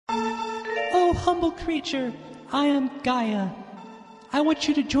humble creature, I am Gaia. I want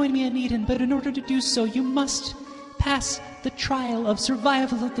you to join me in Eden, but in order to do so, you must pass the trial of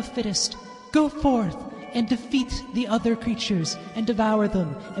survival of the fittest. Go forth and defeat the other creatures and devour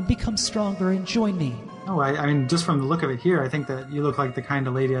them and become stronger and join me. Oh, I mean, just from the look of it here, I think that you look like the kind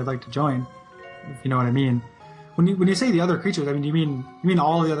of lady I'd like to join, if you know what I mean. When you say the other creatures, I mean, you mean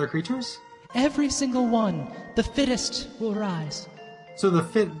all the other creatures? Every single one. The fittest will rise. So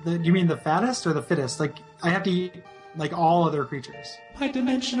you mean the fattest or the fittest? Like, I have to eat, like, all other creatures. My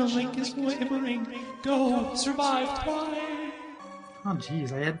dimensional link is wavering. Go, survive, thrive. Oh,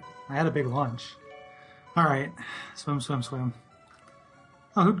 jeez, I had a big lunch. All right, swim.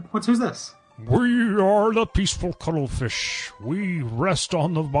 Oh, who's this? We are the peaceful cuttlefish. We rest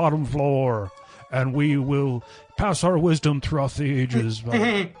on the bottom floor, and we will pass our wisdom throughout the ages.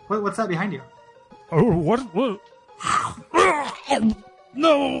 Hey, what's that behind you? Oh, what?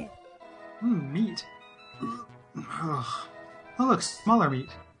 No! Meat. Oh, look, smaller meat.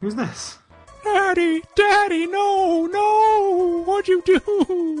 Who's this? Daddy, no! What'd you do?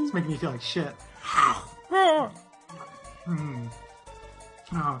 It's making me feel like shit. Oh,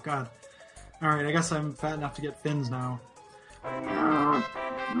 God. Alright, I guess I'm fat enough to get fins now.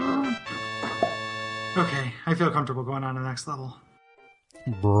 Okay, I feel comfortable going on to the next level.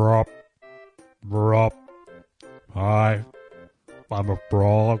 Brop. Hi. I'm a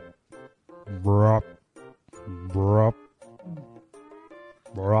frog. Brop.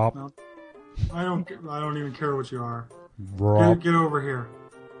 Well, I don't even care what you are. Brop. Get over here.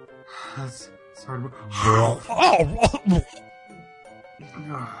 It's hard to move.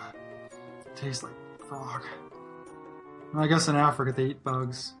 Oh! Tastes like frog. Well, I guess in Africa they eat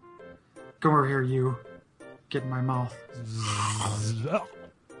bugs. Come over here, you. Get in my mouth.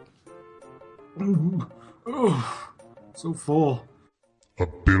 Oh, so full. 1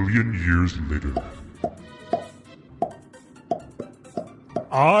 billion years later.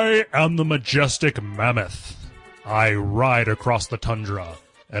 I am the majestic mammoth. I ride across the tundra,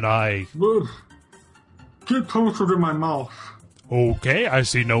 and I... Get closer to my mouth. Okay, I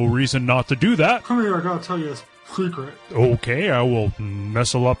see no reason not to do that. Come here, I gotta tell you this secret. Okay, I will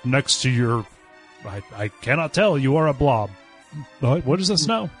nestle up next to your... I cannot tell, you are a blob. What is this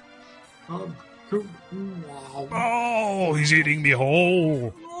now? Wow. Oh, he's eating me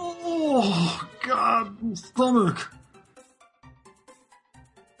whole. Oh, God, stomach.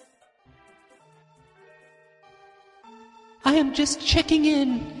 I am just checking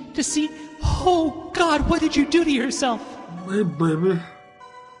in to see... Oh, God, what did you do to yourself? Hey, baby.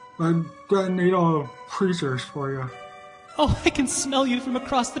 I got an 8 all creatures for you. Oh, I can smell you from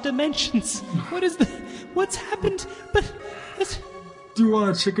across the dimensions. What's happened? Do you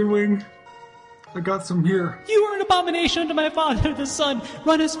want a chicken wing? I got some here. You are an abomination unto my father, the sun.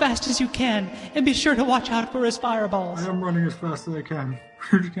 Run as fast as you can, and be sure to watch out for his fireballs. I am running as fast as I can.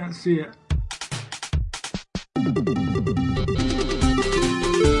 You can't see it.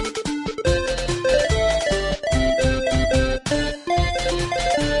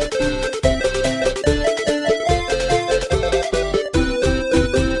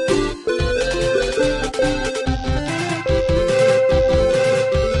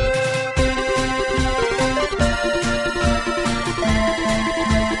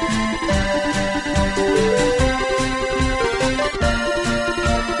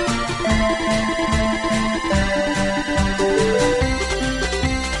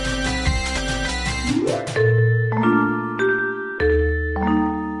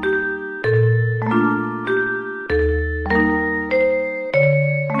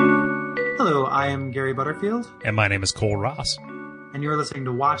 And my name is Cole Ross. And you're listening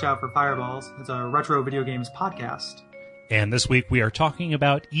to Watch Out for Fireballs. It's a retro video games podcast. And this week we are talking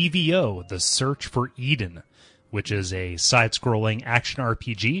about E.V.O, The Search for Eden, which is a side-scrolling action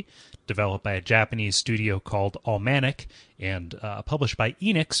RPG developed by a Japanese studio called Almanic and published by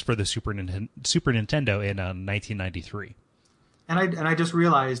Enix for the Super Nintendo in 1993. And I just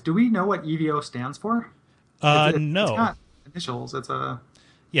realized, do we know what E.V.O stands for? No. It's not initials. It's a...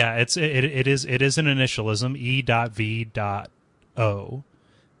 Yeah, it is an initialism, E.V.O.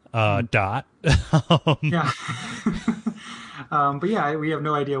 Dot. Yeah. But yeah, we have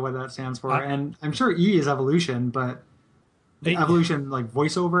no idea what that stands for. And I'm sure E is evolution, but evolution like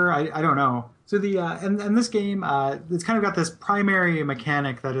voiceover, I don't know. So the and this game, it's kind of got this primary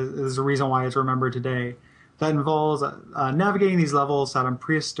mechanic that is the reason why it's remembered today. That involves navigating these levels out on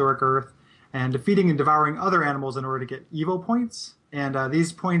prehistoric Earth and defeating and devouring other animals in order to get E.V.O points. And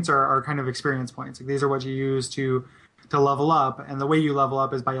these points are kind of experience points. Like, these are what you use to level up. And the way you level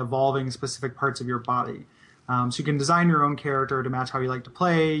up is by evolving specific parts of your body. So you can design your own character to match how you like to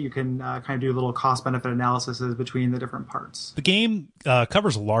play. You can kind of do little cost-benefit analysis between the different parts. The game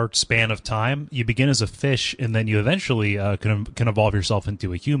covers a large span of time. You begin as a fish, and then you eventually can evolve yourself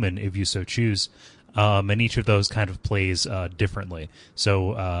into a human if you so choose. And each of those kind of plays differently.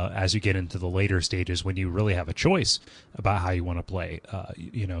 So as you get into the later stages, when you really have a choice about how you want to play,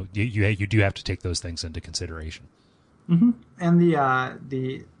 you do have to take those things into consideration. Mm-hmm. And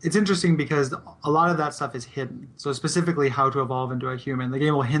it's interesting because a lot of that stuff is hidden. So specifically how to evolve into a human. The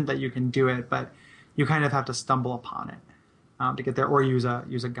game will hint that you can do it, but you kind of have to stumble upon it to get there, or use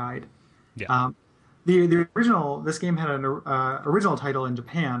a guide. Yeah. The original, this game had an original title in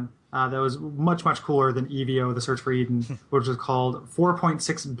Japan that was much, much cooler than E.V.O, The Search for Eden, which was called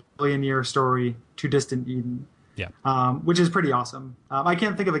 4.6 Billion Year Story to Distant Eden. Yeah. Which is pretty awesome. I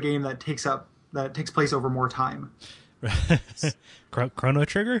can't think of a game that takes place over more time. Chrono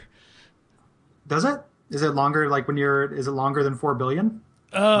Trigger? Does it? Is it longer? Like is it longer than 4 billion?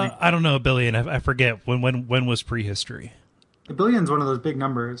 I don't know. A billion. I forget when was prehistory. A billion's one of those big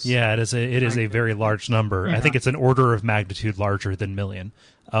numbers. Yeah, it is a very large number. Yeah. I think it's an order of magnitude larger than million.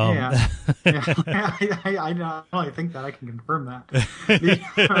 Yeah. I only think that I can confirm that.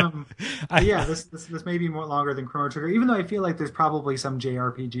 Yeah, this may be more longer than Chrono Trigger, even though I feel like there's probably some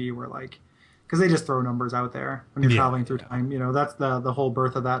JRPG where because they just throw numbers out there when you're traveling through time. That's the whole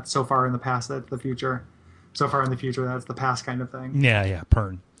birth of that. So far in the past, that's the future. So far in the future, that's the past kind of thing. Yeah,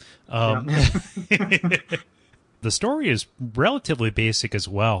 Pern. The story is relatively basic as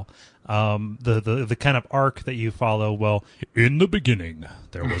well. The kind of arc that you follow, well, in the beginning,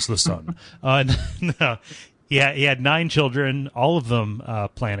 there was the sun. No. Yeah, he had 9 children, all of them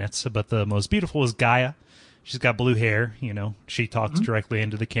planets, but the most beautiful is Gaia. She's got blue hair, she talks directly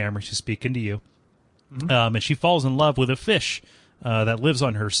into the camera. She's speaking to you. And she falls in love with a fish that lives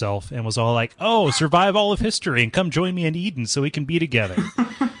on herself and was all like, oh, survive all of history and come join me in Eden so we can be together.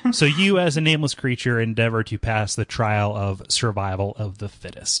 So you, as a nameless creature, endeavor to pass the trial of survival of the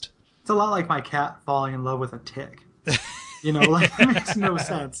fittest. It's a lot like my cat falling in love with a tick. It makes no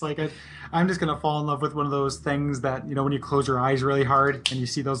sense. I'm just going to fall in love with one of those things that, when you close your eyes really hard and you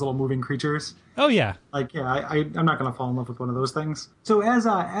see those little moving creatures. Oh, yeah. I'm not going to fall in love with one of those things. So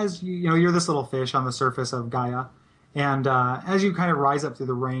as you're this little fish on the surface of Gaia, and as you kind of rise up through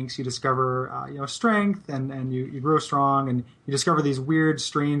the ranks, you discover, strength, and you grow strong, and you discover these weird,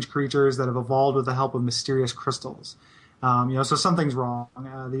 strange creatures that have evolved with the help of mysterious crystals. So something's wrong.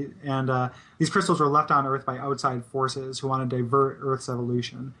 These crystals were left on Earth by outside forces who want to divert Earth's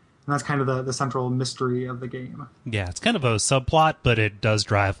evolution. And that's kind of the central mystery of the game. Yeah, it's kind of a subplot, but it does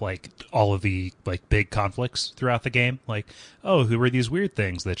drive all of the big conflicts throughout the game. Who are these weird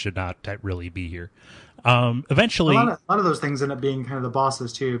things that should not really be here? Eventually, a lot of those things end up being kind of the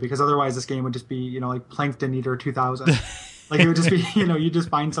bosses too, because otherwise this game would just be like Plankton Eater 2000. It would just be you just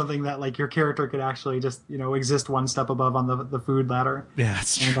find something that your character could actually just exist one step above on the food ladder. Yeah,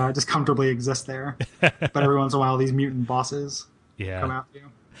 that's true. And just comfortably exist there. But every once in a while, these mutant bosses come after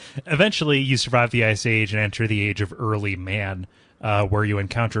you. Eventually, you survive the Ice Age and enter the Age of Early Man, where you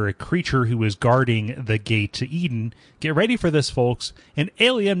encounter a creature who is guarding the gate to Eden. Get ready for this, folks. An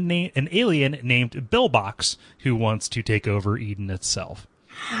alien named Billbox who wants to take over Eden itself.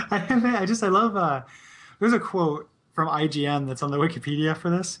 I love. There's a quote from IGN that's on the Wikipedia for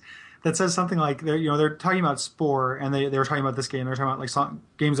this that says something like they're talking about Spore, and they were talking about this game. They're talking about some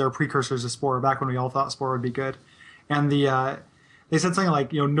games that are precursors to Spore back when we all thought Spore would be good, and they said something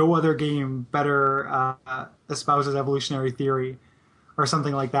like no other game better espouses evolutionary theory, or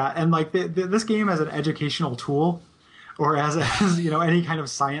something like that. And this game as an educational tool, or as any kind of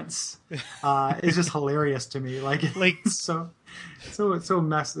science, is just hilarious to me. It's so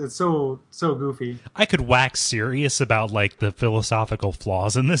messed. It's so goofy. I could wax serious about the philosophical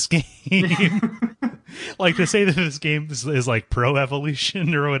flaws in this game. To say that this game is pro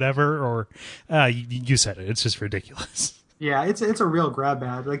evolution or whatever, or you said it. It's just ridiculous. Yeah, it's a real grab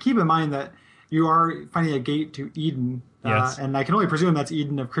bag. Keep in mind that you are finding a gate to Eden, yes. And I can only presume that's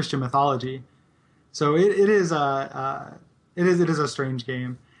Eden of Christian mythology. So it is a strange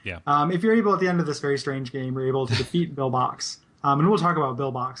game. Yeah. If you're able at the end of this very strange game, you're able to defeat Billbox. And we'll talk about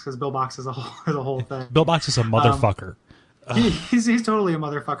Billbox because Billbox is a whole thing. Billbox is a motherfucker. He's totally a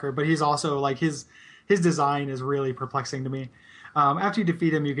motherfucker, but he's also his design is really perplexing to me. After you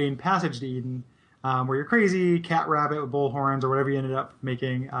defeat him, you gain passage to Eden. Where your crazy cat rabbit with bull horns or whatever you ended up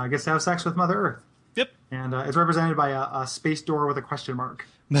making gets to have sex with Mother Earth. Yep. And it's represented by a space door with a question mark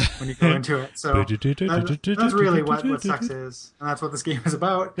when you go into it. So that's really what sex is. And that's what this game is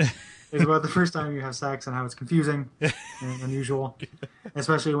about. It's about the first time you have sex and how it's confusing and unusual,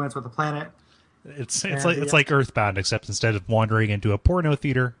 especially when it's with a planet. It's like Earthbound, except instead of wandering into a porno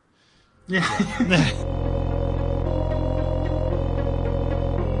theater. Yeah.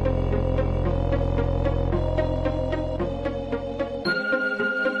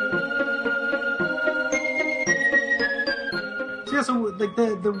 So like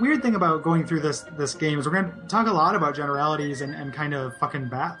the weird thing about going through this game is we're going to talk a lot about generalities and kind of fucking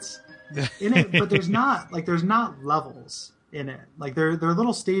bats in it, but there's not levels in it. Like there are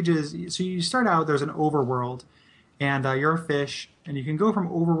little stages. So you start out, there's an overworld, and you're a fish, and you can go from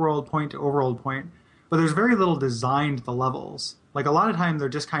overworld point to overworld point, but there's very little design to the levels. Like a lot of time they're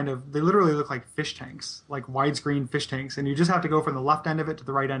just they literally look like fish tanks, like widescreen fish tanks, and you just have to go from the left end of it to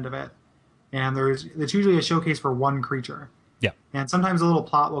the right end of it, and it's usually a showcase for one creature. Yeah. And sometimes a little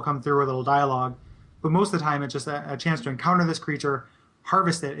plot will come through with a little dialogue, but most of the time it's just a chance to encounter this creature,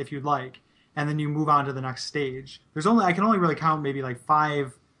 harvest it if you'd like, and then you move on to the next stage. I can only really count maybe like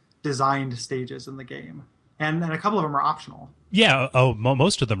 5 designed stages in the game, and a couple of them are optional. Yeah. Oh,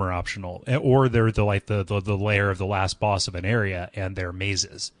 most of them are optional, or they're the lair of the last boss of an area, and they're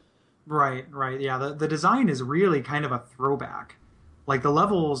mazes. Right. Yeah. The design is really kind of a throwback. Like the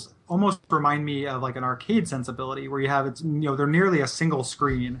levels almost remind me of like an arcade sensibility where you have they're nearly a single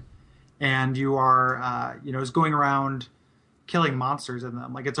screen, and you are just going around killing monsters in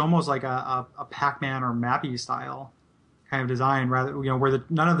them. Like it's almost like a Pac-Man or Mappy style kind of design, rather where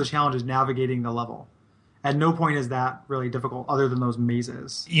none of the challenge is navigating the level. At no point is that really difficult other than those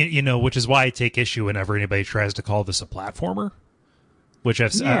mazes. Which is why I take issue whenever anybody tries to call this a platformer, which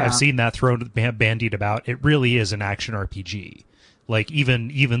I've seen that bandied about. It really is an action RPG. Like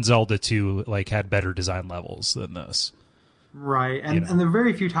even Zelda 2 like had better design levels than this. Right. And the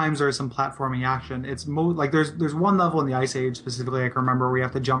very few times there is some platforming action, it's like there's one level in the Ice Age specifically I can remember where you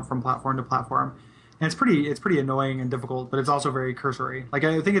have to jump from platform to platform. And it's pretty annoying and difficult, but it's also very cursory. Like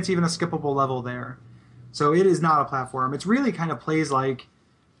I think it's even a skippable level there. So it is not a platform. It's really kind of plays like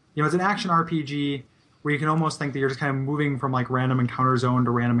it's an action RPG where you can almost think that you're just kind of moving from like random encounter zone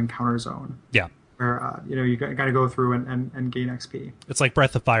to random encounter zone. Yeah. Where you got to go through and gain XP. It's like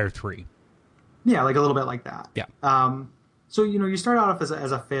Breath of Fire 3. Yeah, like a little bit like that. Yeah. So you start out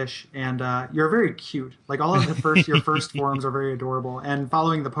as a fish, and you're very cute. Like all of your first forms are very adorable. And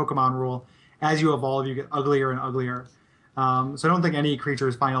following the Pokemon rule, as you evolve, you get uglier and uglier. So I don't think any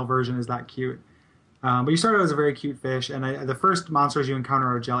creature's final version is that cute. But you start out as a very cute fish, and the first monsters you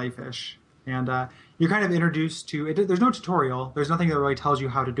encounter are jellyfish. And you're kind of introduced to it. There's no tutorial. There's nothing that really tells you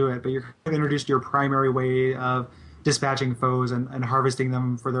how to do it, but you're kind of introduced to your primary way of dispatching foes and harvesting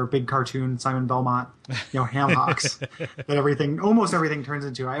them for their big cartoon Simon Belmont, ham hocks that almost everything turns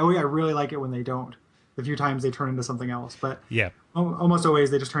into. I really like it when they don't. The few times they turn into something else, but yeah, almost always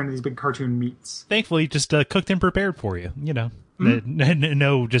they just turn into these big cartoon meats. Thankfully, just cooked and prepared for you.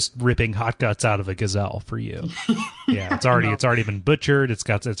 No, just ripping hot guts out of a gazelle for you. Yeah, it's already been butchered.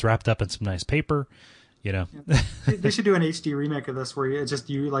 It's wrapped up in some nice paper. They should do an HD remake of this where it's just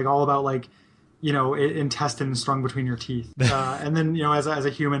you like all about like intestines strung between your teeth, and then as a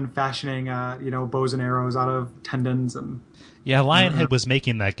human fashioning bows and arrows out of tendons and. Yeah, Lionhead was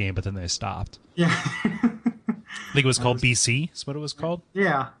making that game, but then they stopped. Yeah. I think it was called BC. Is what it was called.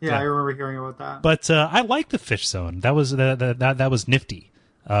 Yeah, I remember hearing about that. But I like the fish zone. That was that was nifty.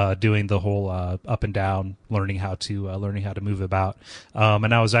 Doing the whole up and down, learning how to move about.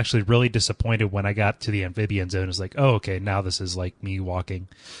 And I was actually really disappointed when I got to the amphibian zone. It's like, oh, okay, now this is like me walking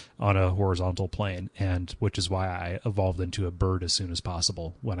on a horizontal plane, and which is why I evolved into a bird as soon as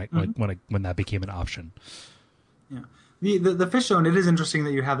possible when when that became an option. Yeah. The fish zone, it is interesting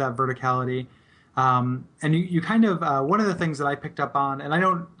that you have that verticality. And you kind of, one of the things that I picked up on, and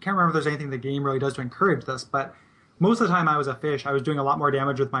can't remember if there's anything the game really does to encourage this, but most of the time I was a fish, I was doing a lot more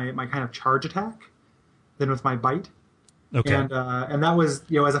damage with my kind of charge attack than with my bite. Okay. And that was,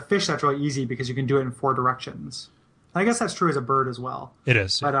 as a fish, that's really easy because you can do it in 4 directions. I guess that's true as a bird as well. It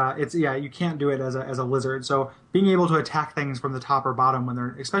is. But you can't do it as a lizard. So being able to attack things from the top or bottom when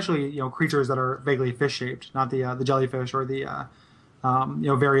they're, especially, creatures that are vaguely fish-shaped, not the jellyfish or the,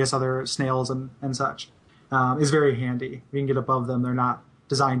 various other snails and such, is very handy. You can get above them. They're not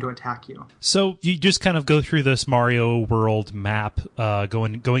designed to attack you. So you just kind of go through this Mario World map,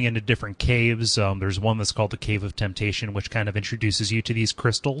 going into different caves. There's one that's called the Cave of Temptation, which kind of introduces you to these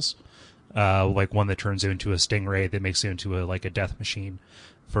crystals. Like one that turns you into a stingray that makes you into a death machine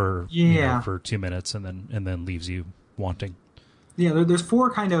for 2 minutes and then leaves you wanting. Yeah, there's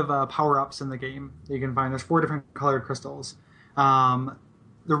 4 kind of power-ups in the game that you can find. There's 4 different colored crystals. The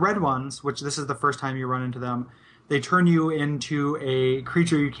red ones, which this is the first time you run into them, they turn you into a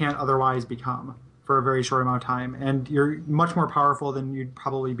creature you can't otherwise become for a very short amount of time. And you're much more powerful than you'd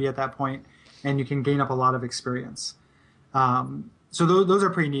probably be at that point. and you can gain up a lot of experience. So those are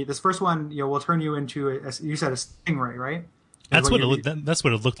pretty neat. This first one, will turn you into you said a stingray, right? That's what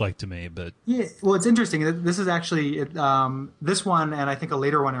it looked like to me. But yeah, well, it's interesting. This is actually this one, and I think a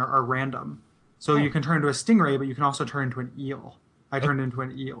later one are random. So you can turn into a stingray, but you can also turn into an eel. I turned into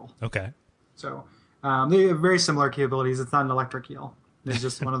an eel. Okay. So they have very similar capabilities. It's not an electric eel. It's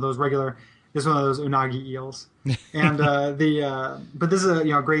just one of those regular. It's one of those unagi eels. And but this is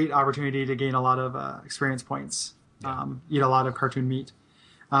a great opportunity to gain a lot of experience points. Eat a lot of cartoon meat.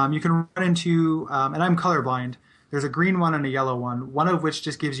 You can run into, and I'm colorblind. There's a green one and a yellow one of which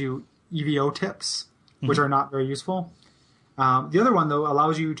just gives you E.V.O tips, which are not very useful. The other one, though,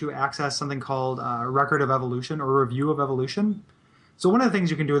 allows you to access something called Record of Evolution or Review of Evolution. So one of the things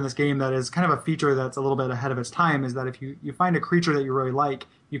you can do in this game that is kind of a feature that's a little bit ahead of its time is that if you find a creature that you really like,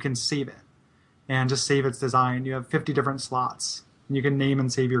 you can save it and just save its design. You have 50 different slots. And you can name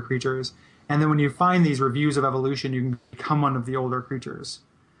and save your creatures. And then when you find these reviews of evolution, you can become one of the older creatures.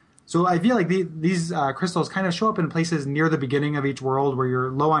 So I feel like these crystals kind of show up in places near the beginning of each world where you're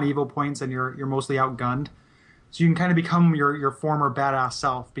low on EVO points and you're mostly outgunned. So you can kind of become your former badass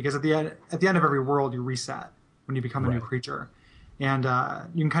self, because at the end of every world you reset when you become a new creature, and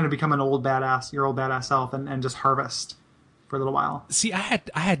you can kind of become your old badass self, and just harvest for a little while. See, I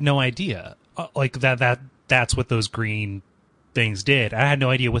had no idea like that's what those green things did. I had no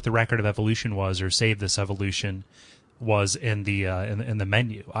idea what the Record of Evolution was or Save This Evolution was in the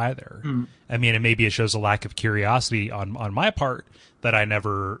menu either. I mean, and maybe it shows a lack of curiosity on my part that I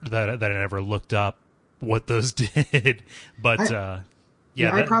never looked up what those did. But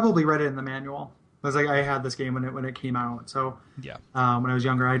I probably read it in the manual. I was like, I had this game when it came out. So when I was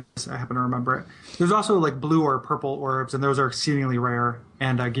younger, I happen to remember it. There's also like blue or purple orbs, and those are exceedingly rare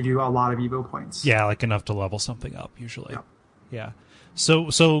and give you a lot of EVO points. Yeah, like enough to level something up usually. Yeah.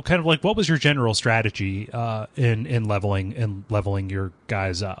 So kind of like, what was your general strategy in leveling your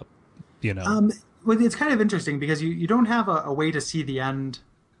guys up? Well, it's kind of interesting because you don't have a way to see the end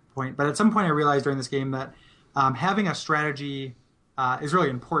point, but at some point I realized during this game that having a strategy is really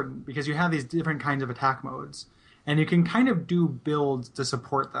important, because you have these different kinds of attack modes, and you can kind of do builds to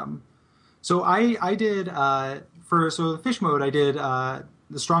support them. So I did for the fish mode, I did the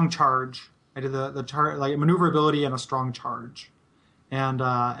strong charge. I did the like maneuverability and a strong charge, and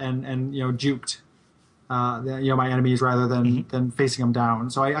juked my enemies rather than facing them down.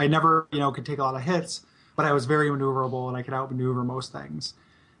 So I never could take a lot of hits, but I was very maneuverable and I could outmaneuver most things.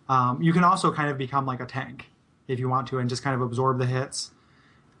 You can also kind of become like a tank if you want to, and just kind of absorb the hits.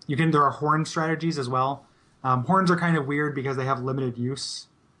 There are horn strategies as well. Horns are kind of weird because they have limited use,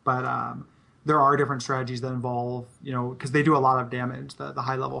 but there are different strategies that involve, because they do a lot of damage, the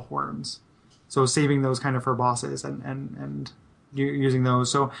high level horns. So saving those kind of for bosses and using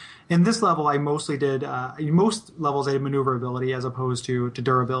those. So in this level, I mostly did, in most levels I did maneuverability as opposed to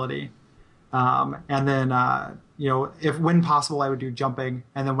durability. And then, if when possible, I would do jumping.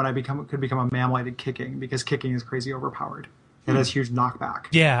 And then when I could become a mammal, I did kicking, because kicking is crazy overpowered. It has huge knockback.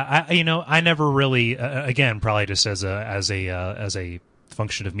 Yeah, I never really, again, probably just as a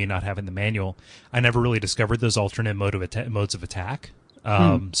function of me not having the manual, I never really discovered those alternate modes of attack.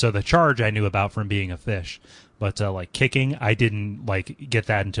 So the charge I knew about from being a fish, but like kicking, I didn't get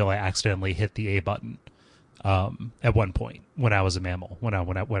that until I accidentally hit the A button at one point when I was a mammal, when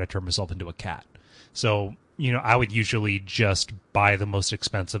I turned myself into a cat. So I would usually just buy the most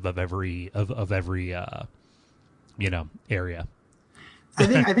expensive of every area.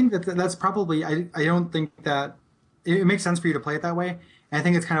 I think that's probably, I don't think that it makes sense for you to play it that way. And I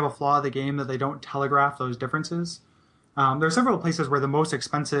think it's kind of a flaw of the game that they don't telegraph those differences. There are several places where the most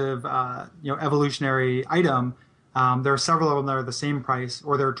expensive, evolutionary item, there are several of them that are the same price,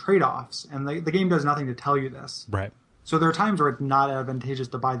 or they're trade-offs, and the game does nothing to tell you this. Right. So there are times where it's not advantageous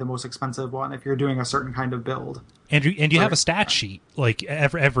to buy the most expensive one if you're doing a certain kind of build. And you have a stat sheet. Like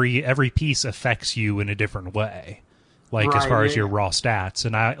every piece affects you in a different way. Like as far as your raw stats,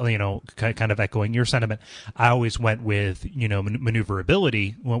 and I, kind of echoing your sentiment, I always went with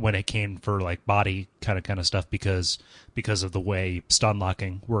maneuverability when it came for like body kind of stuff, because of the way stun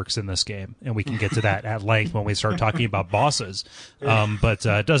locking works in this game, and we can get to that at length when we start talking about bosses. But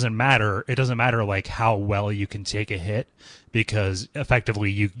it doesn't matter. It doesn't matter like how well you can take a hit, because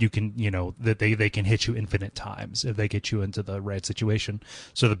effectively you can that they can hit you infinite times if they get you into the right situation.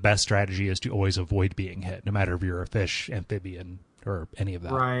 So the best strategy is to always avoid being hit, no matter if you're a fish, amphibian, or any of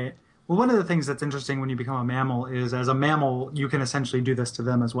that. Right. Well, one of the things that's interesting when you become a mammal is, as a mammal, you can essentially do this to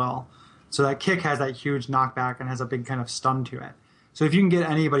them as well. So that kick has that huge knockback and has a big kind of stun to it. So if you can get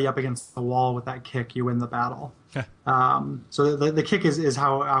anybody up against the wall with that kick, you win the battle. So the kick is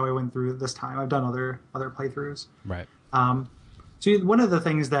how I went through this time. I've done other playthroughs. Right. So one of the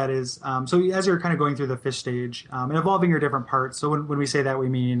things that is, so as you're kind of going through the fish stage and evolving your different parts. So when we say that, we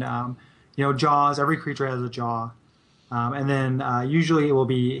mean, jaws. Every creature has a jaw. And then usually it will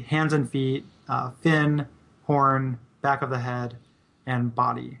be hands and feet, fin, horn, back of the head, and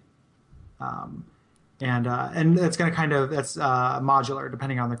body. And it's going to that's modular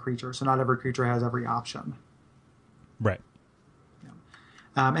depending on the creature. So not every creature has every option. Right.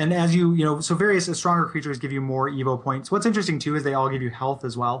 And as so various stronger creatures give you more EVO points. What's interesting too is they all give you health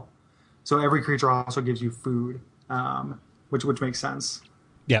as well. So every creature also gives you food, which makes sense.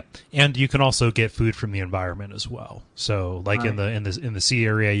 Yeah, and you can also get food from the environment as well. So, like in the sea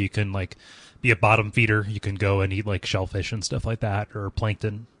area, you can like be a bottom feeder. You can go and eat like shellfish and stuff like that, or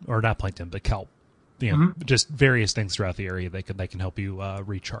plankton, or not plankton, but kelp. Just various things throughout the area that can help you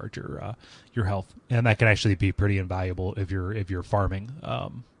recharge your health, and that can actually be pretty invaluable if you're farming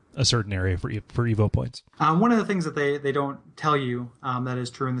a certain area for EVO points. One of the things that they don't tell you that is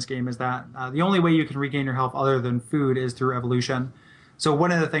true in this game is that the only way you can regain your health other than food is through evolution. So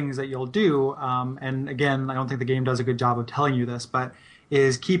one of the things that you'll do, and again, I don't think the game does a good job of telling you this, but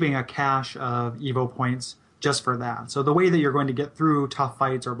is keeping a cache of EVO points just for that. So the way that you're going to get through tough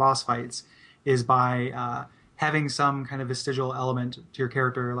fights or boss fights is by having some kind of vestigial element to your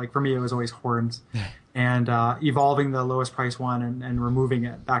character. Like for me, it was always horns, and evolving the lowest price one and removing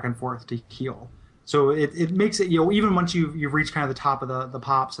it back and forth to heal. So it makes it, even once you've reached kind of the top of the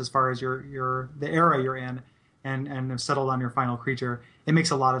pops as far as the era you're in, and have settled on your final creature, it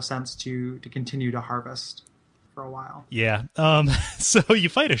makes a lot of sense to continue to harvest for a while. Yeah. So you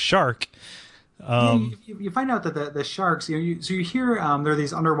fight a shark. You find out that the sharks, so you hear there are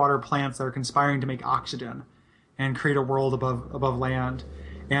these underwater plants that are conspiring to make oxygen and create a world above land,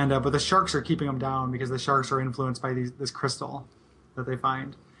 and but the sharks are keeping them down because the sharks are influenced by this crystal that they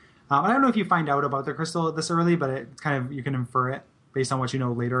find. I don't know if you find out about the crystal this early, but it's kind of, you can infer it based on what you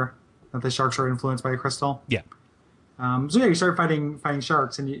know later, that the sharks are influenced by a crystal. Yeah. So you start fighting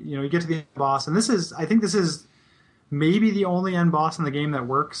sharks, and you get to the end boss, and I think this is maybe the only end boss in the game that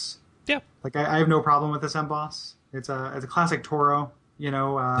works. Yeah. Like I have no problem with this end boss. It's a classic Toro,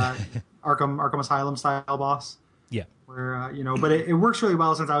 Arkham Asylum style boss. Yeah. Where but it works really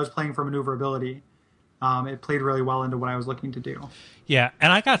well since I was playing for maneuverability. It played really well into what I was looking to do. Yeah,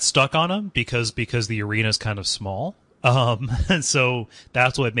 and I got stuck on him because the arena is kind of small. And so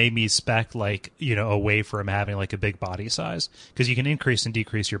that's what made me spec away from having like a big body size, because you can increase and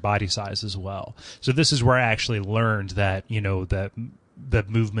decrease your body size as well. So this is where I actually learned that that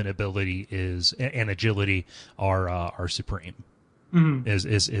movement ability and agility are supreme. Mm-hmm.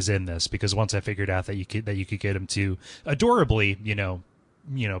 Is in this, because once I figured out that you could get him to adorably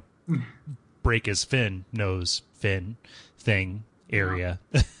break his fin thing area.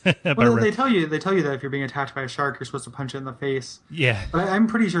 Well, they tell you that if you're being attacked by a shark, you're supposed to punch it in the face. Yeah, but I'm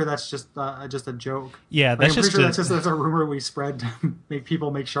pretty sure that's just a joke. Yeah, that's a rumor we spread to make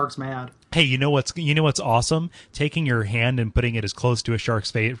people make sharks mad. Hey, you know what's awesome? Taking your hand and putting it as close to a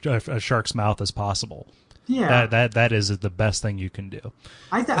shark's mouth as possible. Yeah, that is the best thing you can do.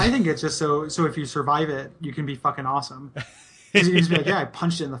 I think it's just so if you survive it, you can be fucking awesome. You can just be like, yeah, I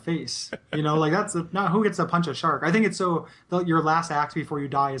punched it in the face. That's not who gets to punch a shark. I think it's so your last act before you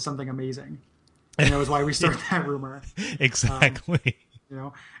die is something amazing. Is why we start that rumor. Exactly.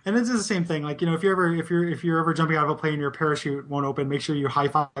 And it's just the same thing. Like, if you're ever jumping out of a plane, your parachute won't open. Make sure you high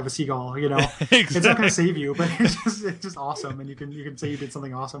five a seagull. Exactly. It's not going to save you, but it's just awesome, and you can say you did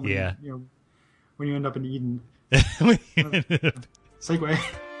something awesome. When when you end up in Eden. Segue.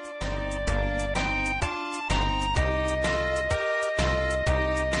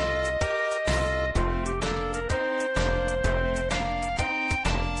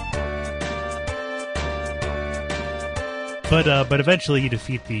 But eventually you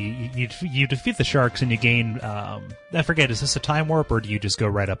defeat the sharks, and you gain. I forget, is this a time warp, or do you just go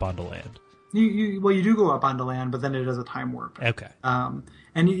right up onto land? You do go up onto land, but then it is a time warp. Okay.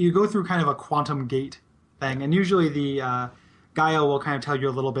 And you go through kind of a quantum gate thing, and usually the Gaia will kind of tell you a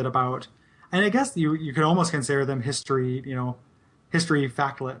little bit about, and I guess you could almost consider them history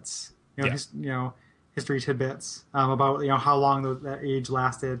factlets, history tidbits about how long that age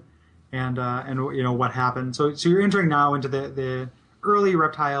lasted, and what happened. So you're entering now into the early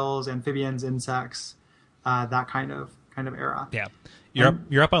reptiles, amphibians, insects, that kind of era. Yeah,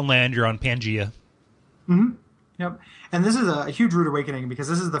 you're up on land. You're on Pangea. Mm-hmm. Yep. And this is a huge rude awakening, because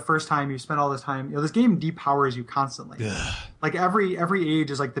this is the first time you spent all this time. This game depowers you constantly. Like every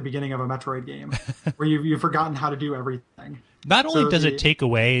age is like the beginning of a Metroid game, where you've forgotten how to do everything. Not only does it take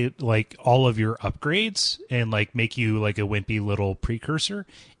away like all of your upgrades and like make you like a wimpy little precursor,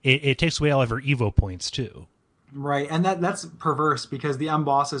 it takes away all of your EVO points too. Right, and that's perverse because the M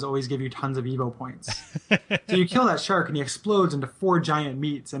bosses always give you tons of EVO points. So you kill that shark and he explodes into 4 giant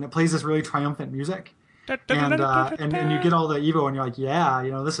meats, and it plays this really triumphant music. And you get all the EVO, and you're like, yeah,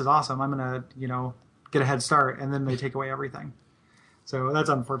 this is awesome. I'm gonna get a head start, and then they take away everything. So that's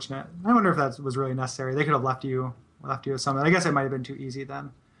unfortunate. I wonder if that was really necessary. They could have left you with something. I guess it might have been too easy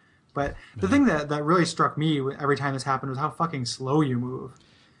then. But the thing that really struck me every time this happened was how fucking slow you move.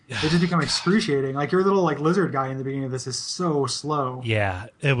 It just become excruciating. Like your little lizard guy in the beginning of this is so slow. Yeah,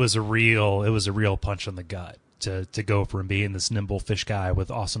 it was a real punch on the gut to go from being this nimble fish guy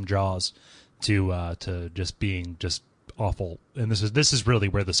with awesome jaws to just being just awful. And this is really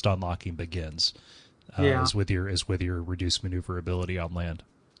where the stun locking begins. Is with your reduced maneuverability on land.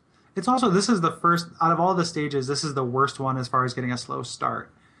 It's also, this is the first out of all the stages, this is the worst one as far as getting a slow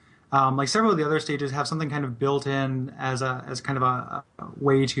start. Like several of the other stages have something kind of built in as kind of a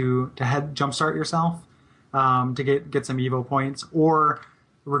way to head jumpstart yourself to get some EVO points, or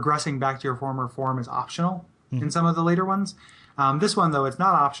regressing back to your former form is optional in some of the later ones. This one though, it's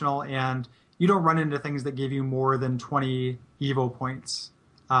not optional, and you don't run into things that give you more than 20 EVO points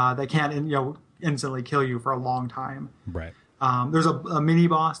that can't instantly kill you for a long time. Right. There's a mini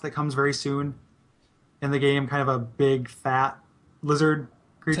boss that comes very soon in the game, kind of a big fat lizard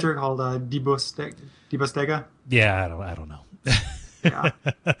creature called Dibostega. Yeah, I don't know. Yeah,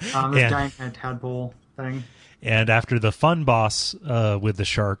 this giant kind of tadpole thing. And after the fun boss with the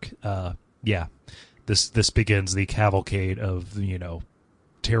shark, this begins the cavalcade of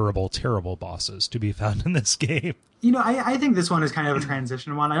terrible bosses to be found in this game. I think this one is kind of a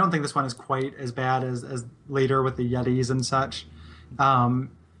transition one. I don't think this one is quite as bad as later with the Yetis and such.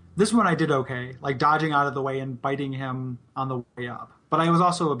 This one I did okay, like dodging out of the way and biting him on the way up. But I was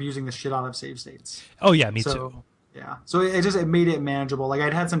also abusing the shit out of save states. Oh yeah, me too. Yeah, so it made it manageable. Like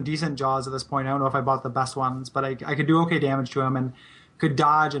I'd had some decent jaws at this point. I don't know if I bought the best ones, but I could do okay damage to him and could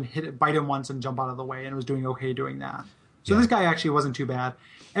dodge and bite him once and jump out of the way, and was doing okay doing that. So this guy actually wasn't too bad.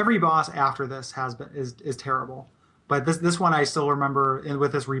 Every boss after this is terrible. But this one I still remember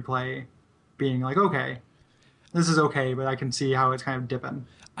with this replay being like, okay, this is okay, but I can see how it's kind of dipping.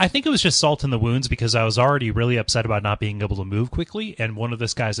 I think it was just salt in the wounds because I was already really upset about not being able to move quickly, and one of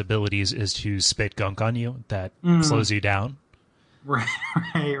this guy's abilities is to spit gunk on you that slows you down.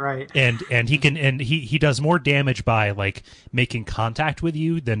 Right. And he does more damage by like making contact with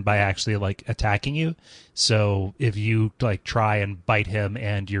you than by actually like attacking you. So if you like try and bite him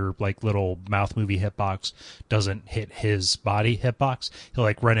and your like little mouth movie hitbox doesn't hit his body hitbox, he'll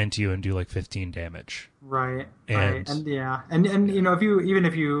like run into you and do like 15 damage. Right. And if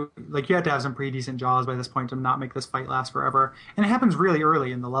you like, you have to have some pretty decent jaws by this point to not make this fight last forever. And it happens really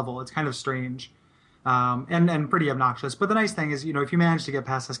early in the level. It's kind of strange. And pretty obnoxious. But the nice thing is, if you manage to get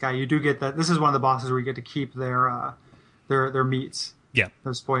past this guy, you do get that. This is one of the bosses where you get to keep their meats,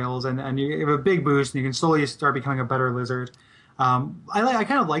 their spoils, and you have a big boost, and you can slowly start becoming a better lizard. I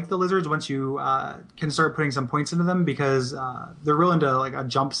kind of like the lizards once you can start putting some points into them because they're real into like a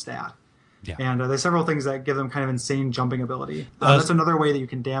jump stat. Yeah. And there's several things that give them kind of insane jumping ability. That's another way that you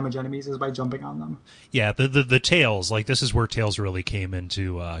can damage enemies is by jumping on them. Yeah, the tails, like this is where tails really came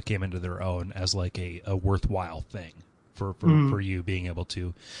into their own as like a worthwhile thing for you being able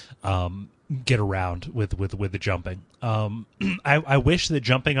to get around with the jumping. I wish that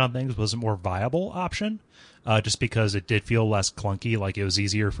jumping on things was a more viable option. Just because it did feel less clunky, like it was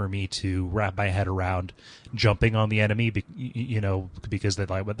easier for me to wrap my head around jumping on the enemy, because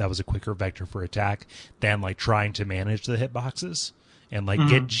that was a quicker vector for attack than like trying to manage the hitboxes and like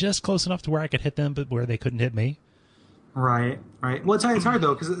get just close enough to where I could hit them, but where they couldn't hit me. Right. Well, it's hard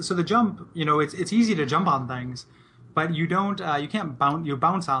though, because the jump, it's easy to jump on things, but you can't bounce. You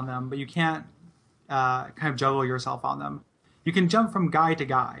bounce on them, but you can't kind of juggle yourself on them. You can jump from guy to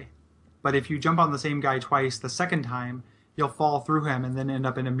guy. But if you jump on the same guy twice, the second time you'll fall through him and then end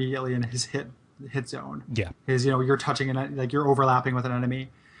up immediately in his hit zone. Yeah, because you're touching like you're overlapping with an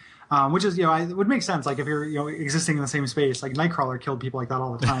enemy, which is it would make sense. Like if you're existing in the same space, like Nightcrawler killed people like that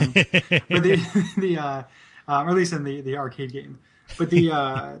all the time. But or at least in the arcade game. But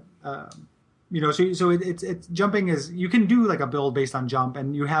so it's jumping is you can do like a build based on jump,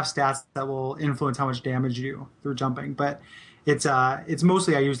 and you have stats that will influence how much damage you do through jumping, but it's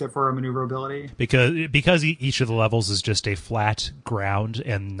mostly I used it for maneuverability. Because each of the levels is just a flat ground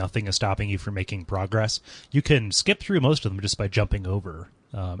and nothing is stopping you from making progress, you can skip through most of them just by jumping over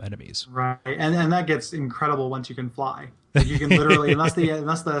enemies. Right, and that gets incredible once you can fly. Like you can literally, unless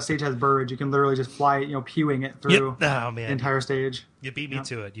the stage has birds, you can literally just fly, pewing it through Oh, man. the entire stage. You beat me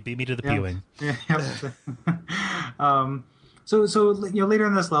to it. You beat me to the pewing. Yeah. So later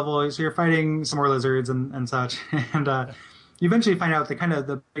in this level, so you're fighting some more lizards and such, and you eventually find out that kind of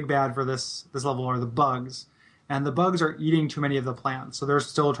the big bad for this level are the bugs, and the bugs are eating too many of the plants, so they're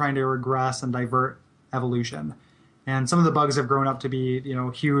still trying to regress and divert evolution. And some of the bugs have grown up to be,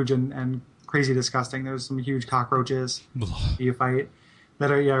 huge and crazy disgusting. There's some huge cockroaches you fight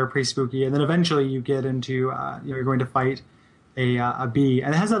that are pretty spooky. And then eventually you get into, you're going to fight a bee.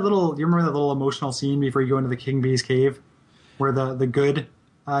 And it has that little, you remember that little emotional scene before you go into the king bee's cave where the good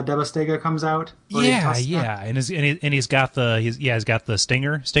Devastega comes out? Yeah. And he's got the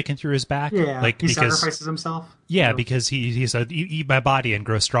stinger sticking through his back. Yeah, he sacrifices himself. Yeah, so. Because he said, eat my body and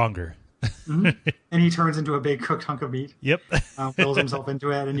grow stronger. Mm-hmm. And he turns into a big cooked hunk of meat. Yep. Fills himself into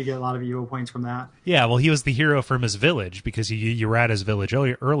it, and you get a lot of E.V.O points from that. Yeah, well, he was the hero from his village because you were at his village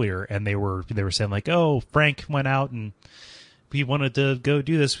earlier, and they were saying like, oh, Frank went out and he wanted to go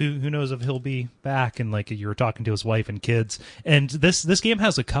do this. Who knows if he'll be back? And like you were talking to his wife and kids. And this game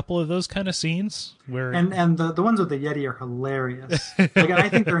has a couple of those kind of scenes where and the ones with the Yeti are hilarious. Like, and I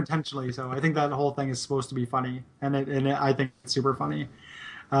think they're intentionally so. I think that whole thing is supposed to be funny, and I think it's super funny.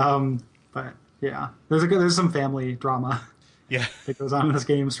 But yeah, there's some family drama. Yeah, that goes on in this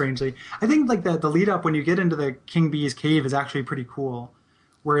game. Strangely, I think like the lead up when you get into the King Bee's cave is actually pretty cool,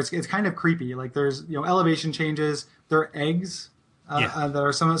 where it's kind of creepy. Like there's elevation changes. There are eggs that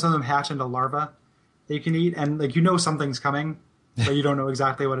are some of them hatch into larvae that you can eat, and like something's coming, but you don't know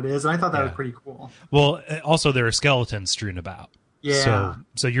exactly what it is. And I thought that was pretty cool. Well, also there are skeletons strewn about. Yeah.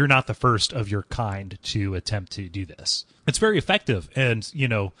 So you're not the first of your kind to attempt to do this. It's very effective, and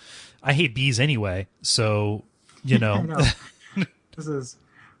I hate bees anyway. So I know. This is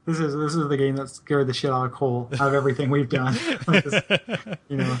the game that scared the shit out of Cole out of everything we've done.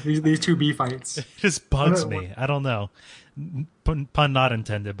 These two bee fights. It just bugs me. I don't know. Pun not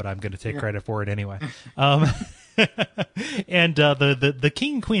intended, but I'm going to take credit for it anyway. And the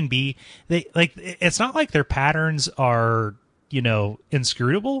king and queen bee, it's not like their patterns are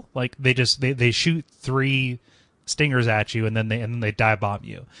inscrutable. Like they shoot 3 stingers at you and then they dive bomb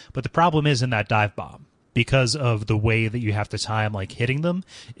you. But the problem is in that dive bomb, because of the way that you have to time like hitting them,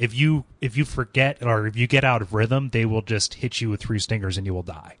 if you forget or if you get out of rhythm, they will just hit you with 3 stingers and you will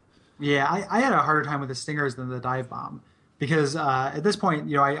die. Yeah, I had a harder time with the stingers than the dive bomb because at this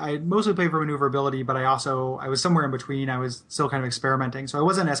point, I mostly played for maneuverability, but I was somewhere in between. I was still kind of experimenting, so I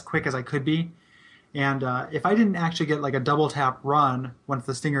wasn't as quick as I could be. And if I didn't actually get like a double tap run once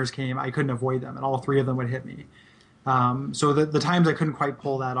the stingers came, I couldn't avoid them, and all 3 of them would hit me. So the times I couldn't quite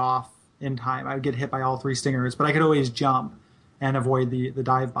pull that off in time, I would get hit by all 3 stingers, but I could always jump and avoid the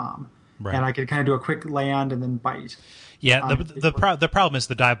dive bomb. Right. And I could kind of do a quick land and then bite. Yeah, the problem is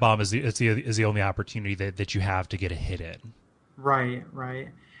the dive bomb is the only opportunity that you have to get a hit in. Right.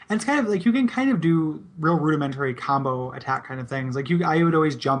 And it's kind of like you can kind of do real rudimentary combo attack kind of things. Like I would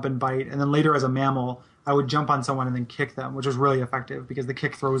always jump and bite, and then later as a mammal, I would jump on someone and then kick them, which was really effective because the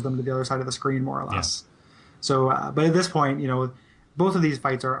kick throws them to the other side of the screen more or less. Yeah. So, but at this point, both of these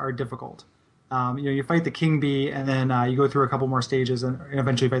fights are difficult. You fight the king bee, and then you go through a couple more stages, and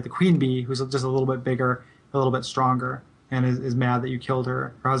eventually fight the queen bee, who's just a little bit bigger, a little bit stronger, and is mad that you killed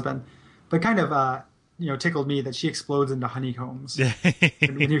her husband. But kind of, tickled me that she explodes into honeycombs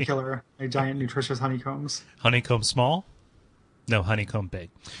when you kill her, like giant nutritious honeycombs. Honeycomb small? No, honeycomb big.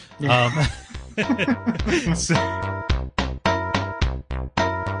 Yeah.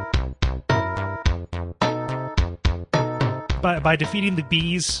 By defeating the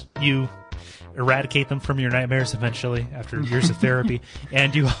bees, you eradicate them from your nightmares eventually after years of therapy,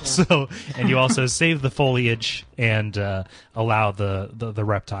 and you also save the foliage and allow the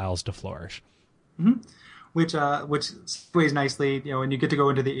reptiles to flourish. Mm-hmm. Which segues nicely, and you get to go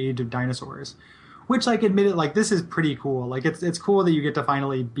into the age of dinosaurs, which, like, admitted, like, this is pretty cool. Like, it's cool that you get to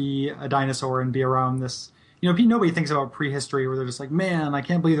finally be a dinosaur and be around this. Nobody thinks about prehistory where they're just like, man, I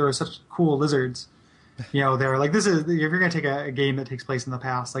can't believe there were such cool lizards. They're like, this is, if you're going to take a game that takes place in the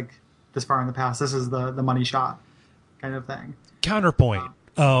past, like this far in the past, this is the money shot kind of thing. Counterpoint.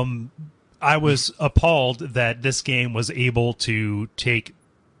 I was appalled that this game was able to take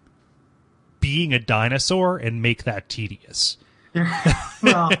being a dinosaur and make that tedious.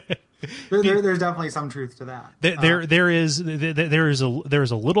 Well, there's definitely some truth to that. There is a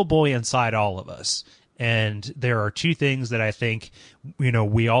little boy inside all of us, And there are two things that I think,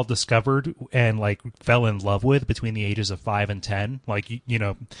 we all discovered and like fell in love with between the ages of 5 and 10. Like,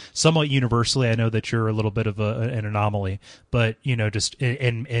 somewhat universally, I know that you're a little bit of an anomaly, but, just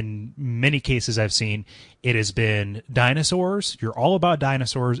in many cases I've seen, it has been dinosaurs. You're all about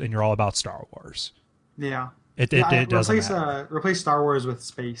dinosaurs and you're all about Star Wars. Yeah. It doesn't matter. Replace Star Wars with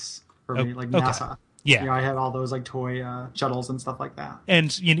space for me, like NASA. Yeah. I had all those like toy shuttles and stuff like that.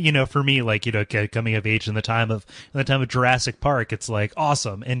 And for me, like coming of age in the time of Jurassic Park, it's like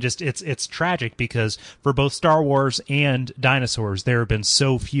awesome, and just it's tragic because for both Star Wars and dinosaurs, there have been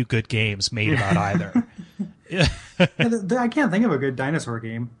so few good games made about either. I can't think of a good dinosaur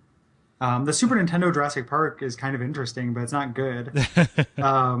game. The Super Nintendo Jurassic Park is kind of interesting, but it's not good.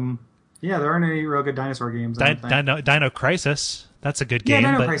 Yeah, there aren't any real good dinosaur games. Dino Crisis, that's a good game.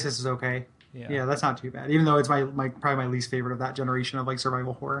 Yeah, Dino Crisis is okay. Yeah, that's not too bad. Even though it's probably my least favorite of that generation of like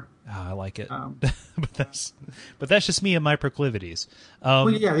survival horror. Oh, I like it, but that's just me and my proclivities. Well,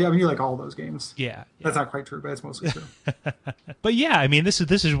 yeah, I mean, you like all those games. Yeah, that's not quite true, but it's mostly true. But yeah, I mean, this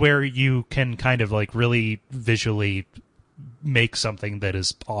is where you can kind of like really visually make something that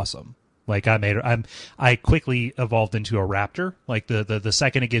is awesome. Like I quickly evolved into a raptor. Like the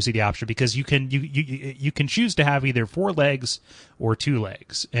second it gives you the option, because you can choose to have either 4 legs or 2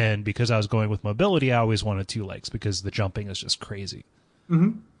 legs. And because I was going with mobility, I always wanted 2 legs because the jumping is just crazy.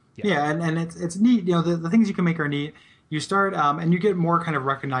 Mm-hmm. Yeah, and it's neat. The things you can make are neat. You start and you get more kind of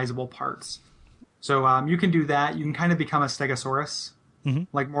recognizable parts. So you can do that. You can kind of become a Stegosaurus. Mm-hmm.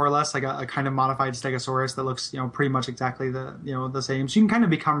 Like more or less like a kind of modified Stegosaurus that looks pretty much exactly the same. So you can kind of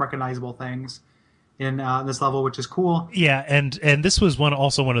become recognizable things in this level, which is cool. Yeah, and this was one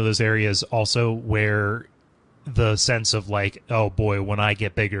of those areas also where the sense of like, oh boy, when I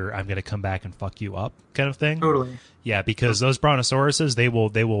get bigger, I'm gonna come back and fuck you up kind of thing. Totally. Yeah, because those brontosauruses, they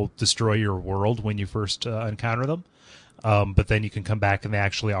will destroy your world when you first encounter them. But then you can come back and they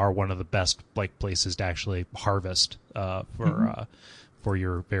actually are one of the best like places to actually harvest for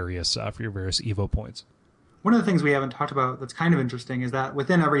your various E.V.O points. One of the things we haven't talked about that's kind of interesting is that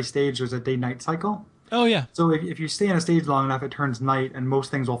within every stage there's a day-night cycle. Oh yeah. So if you stay in a stage long enough, it turns night and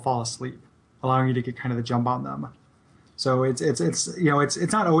most things will fall asleep, allowing you to get kind of the jump on them. So it's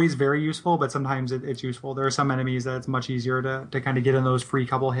not always very useful, but sometimes it's useful. There are some enemies that it's much easier to kind of get in those free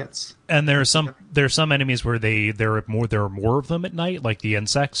couple hits. And there are some enemies where there are more of them at night, like the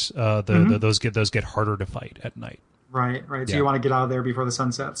insects. Those get harder to fight at night. Right. So you want to get out of there before the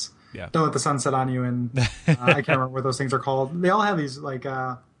sun sets. Yeah. Don't let the sun set on you. And I can't remember what those things are called. They all have these like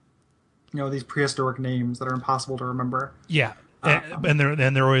these prehistoric names that are impossible to remember. Yeah. And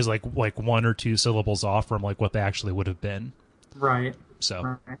they're always like 1 or 2 syllables off from like what they actually would have been. Right.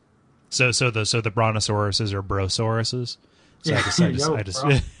 So right. So the brontosauruses are brosauruses. So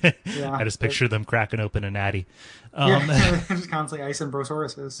I just picture them cracking open a natty. Just constantly ice and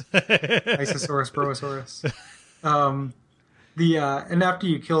brosauruses. Isosaurus, brosaurus. And after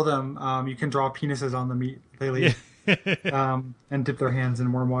you kill them, you can draw penises on the meat they leave, and dip their hands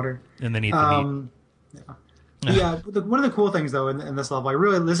in warm water, and then eat the meat. Yeah. One of the cool things though in this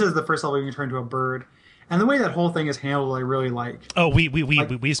level, this is the first level you can turn into a bird, and the way that whole thing is handled, I really like. Oh,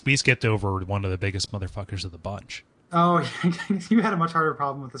 we skipped over one of the biggest motherfuckers of the bunch. Oh, you had a much harder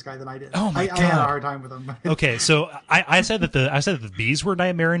problem with this guy than I did. Oh my God. I had a hard time with him. Okay, so I said that the bees were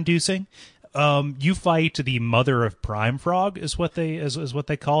nightmare inducing. You fight the mother of prime frog is what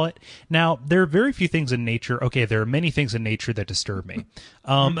they call it. Now, there are very few things in nature. Okay, there are many things in nature that disturb me.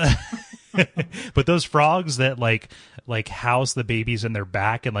 But those frogs that like house the babies in their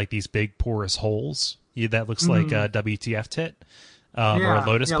back in like these big porous holes, that looks like a WTF tit. Or a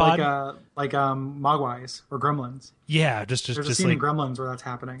lotus pod, like mogwais or gremlins. Yeah, just There's just a scene like in Gremlins where that's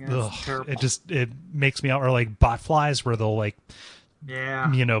happening. And it's terrible. It makes me out, or like bot flies where they'll like,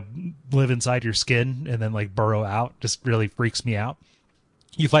 live inside your skin and then like burrow out. Just really freaks me out.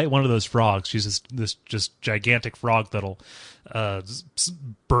 You fight one of those frogs. She's this gigantic frog that'll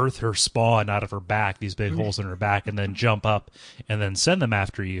birth her spawn out of her back, these big holes in her back, and then jump up and then send them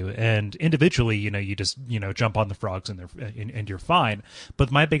after you. And individually, you just jump on the frogs and you're fine.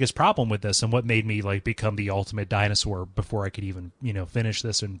 But my biggest problem with this, and what made me like become the ultimate dinosaur before I could even finish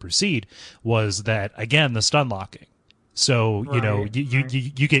this and proceed, was that again the stun locking. So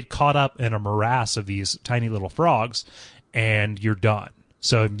you get caught up in a morass of these tiny little frogs, and you're done.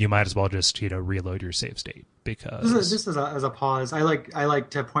 So you might as well just reload your save state, because just as a pause, I like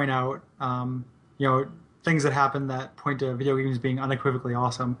to point out things that happen that point to video games being unequivocally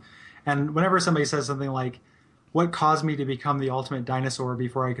awesome. And whenever somebody says something like, "What caused me to become the ultimate dinosaur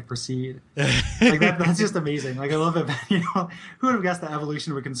before I could proceed?" Like that's just amazing. Like I love it. Who would have guessed that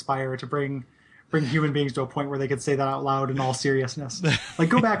evolution would conspire to bring bring human beings to a point where they could say that out loud in all seriousness. Like,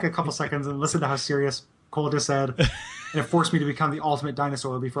 go back a couple seconds and listen to how serious Cole just said, and it forced me to become the ultimate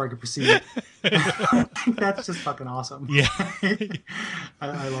dinosaur before I could proceed. That's just fucking awesome. Yeah.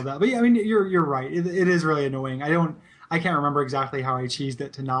 I love that. But yeah, I mean, you're right. It is really annoying. I can't remember exactly how I cheesed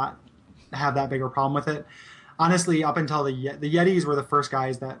it to not have that big of a problem with it. Honestly, up until the Yetis were the first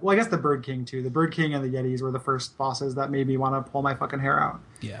guys that... Well, I guess the Bird King, too. The Bird King and the Yetis were the first bosses that made me want to pull my fucking hair out.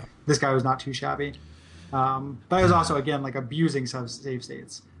 Yeah. This guy was not too shabby. But I was also, again, like, abusing save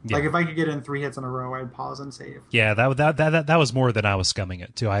states. Yeah. Like, if I could get in 3 hits in a row, I'd pause and save. Yeah, that was more than I was scumming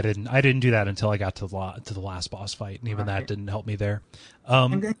it, too. I didn't do that until I got to the last boss fight, and even that didn't help me there.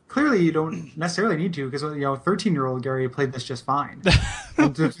 And clearly you don't necessarily need to, because 13-year-old Gary played this just fine.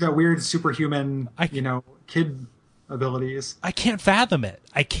 That weird superhuman, kid abilities. I can't fathom it.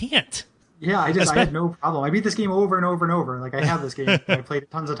 I can't. Yeah, I had no problem. I beat this game over and over and over. Like, I have this game. I played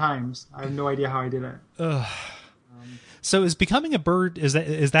it tons of times. I have no idea how I did it. So is becoming a bird, is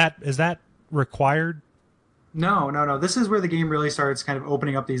that required? No. This is where the game really starts kind of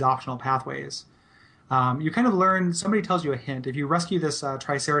opening up these optional pathways. You kind of learn, somebody tells you a hint. If you rescue this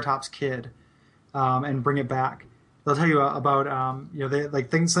Triceratops kid and bring it back, they'll tell you about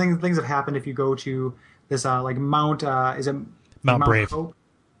things have happened if you go to this Mount is it Mount Brave? Hope?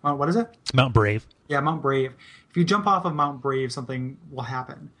 What is it? Mount Brave. Yeah, Mount Brave. If you jump off of Mount Brave, something will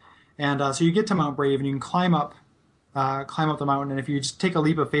happen, and so you get to Mount Brave and you can climb up the mountain. And if you just take a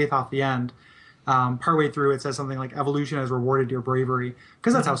leap of faith off the end, partway through it says something like "Evolution has rewarded your bravery,"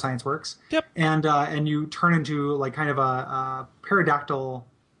 because that's how science works. Yep. And you turn into like kind of a pterodactyl,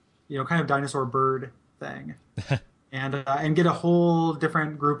 kind of dinosaur bird thing, and get a whole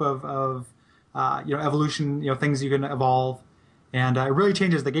different group of evolution, things you can evolve, and it really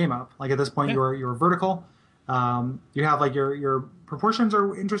changes the game up. Like, at this point, you're vertical. You have like your proportions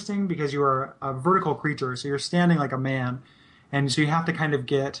are interesting because you are a vertical creature, so you're standing like a man, and so you have to kind of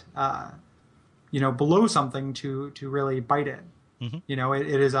get below something to really bite it. Mm-hmm.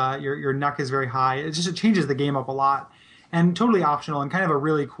 It is your neck is very high. It changes the game up a lot, and totally optional and kind of a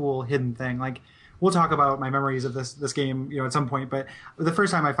really cool hidden thing. Like, we'll talk about my memories of this game, at some point. But the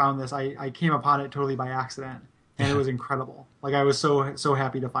first time I found this, I came upon it totally by accident, and it was incredible. Like, I was so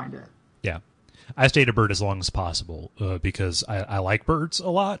happy to find it. Yeah, I stayed a bird as long as possible because I like birds a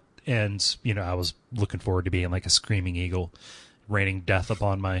lot, and I was looking forward to being like a screaming eagle, raining death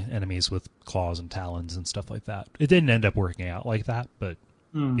upon my enemies with claws and talons and stuff like that. It didn't end up working out like that, but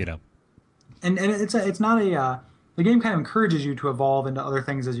And it's not the game kind of encourages you to evolve into other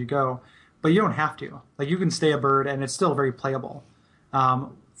things as you go. But you don't have to. Like, you can stay a bird, and it's still very playable.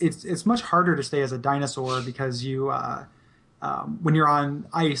 It's much harder to stay as a dinosaur because you, when you're on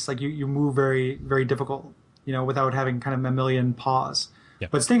ice, like you move very, very difficult, without having kind of mammalian paws.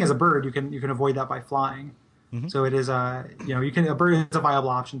 Yep. But staying as a bird, you can avoid that by flying. Mm-hmm. So it is a bird is a viable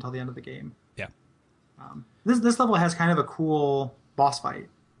option until the end of the game. Yeah. This level has kind of a cool boss fight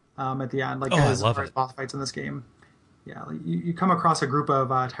at the end. Like, I love it. Boss fights in this game. Yeah, like you come across a group of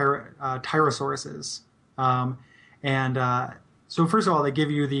Tyrannosauruses, so first of all, they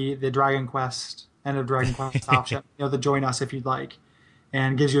give you the Dragon Quest end of Dragon Quest option, the join us if you'd like,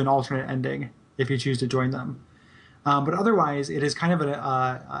 and gives you an alternate ending if you choose to join them. But otherwise, it is kind of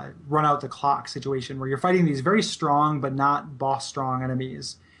a run out the clock situation where you're fighting these very strong but not boss strong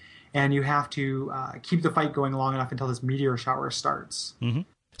enemies, and you have to keep the fight going long enough until this meteor shower starts. Mm-hmm.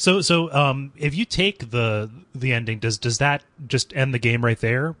 So, if you take the ending, does that just end the game right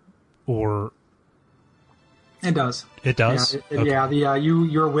there, or it does? It does. Yeah, okay.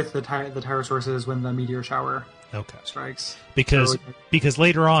 You're with the Tyrannosauruses when the meteor shower strikes. Because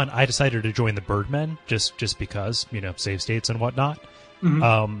later on, I decided to join the Birdmen just because save states and whatnot.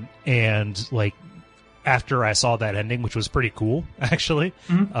 Mm-hmm. And like after I saw that ending, which was pretty cool actually,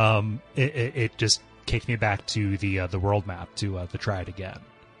 mm-hmm. It just kicked me back to the world map to try it again.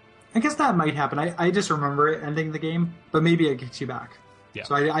 I guess that might happen. I just remember it ending the game, but maybe it kicks you back. Yeah.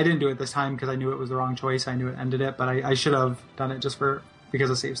 So I didn't do it this time because I knew it was the wrong choice. I knew it ended it, but I should have done it just because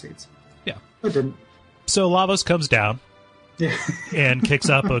of save states. Yeah. But didn't. So Lavos comes down Yeah. and kicks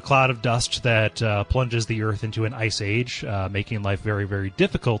up a cloud of dust that plunges the Earth into an ice age, making life very, very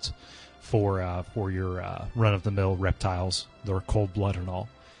difficult for your run-of-the-mill reptiles, their cold blood and all.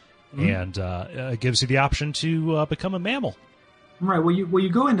 Mm-hmm. And gives you the option to become a mammal. Right. Well, you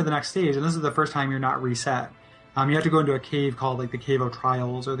go into the next stage, and this is the first time you're not reset. You have to go into a cave called like the Cave of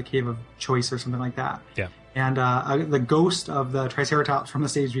Trials or the Cave of Choice or something like that. Yeah. And the ghost of the Triceratops from the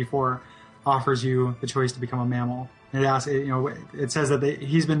stage before offers you the choice to become a mammal. And it asks, it says that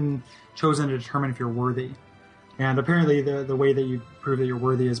he's been chosen to determine if you're worthy. And apparently the way that you prove that you're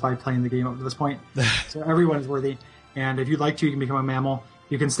worthy is by playing the game up to this point. So everyone is worthy. And if you'd like to, you can become a mammal.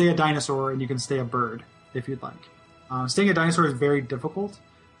 You can stay a dinosaur and you can stay a bird if you'd like. Staying a dinosaur is very difficult.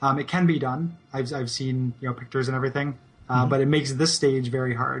 It can be done. I've seen pictures and everything. But it makes this stage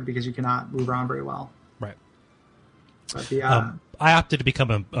very hard because you cannot move around very well. Right. But the, I opted to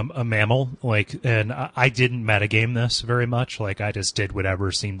become a mammal, and I didn't metagame this very much. I just did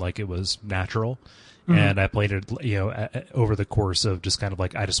whatever seemed like it was natural. And I played it, over the course of just kind of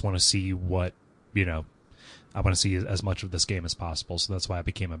I just want to see what, I want to see as much of this game as possible. So that's why I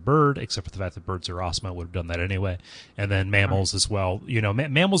became a bird, except for the fact that birds are awesome. I would have done that anyway. And then mammals as well.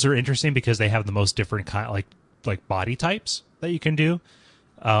 Mammals are interesting because they have the most different kind, like body types that you can do.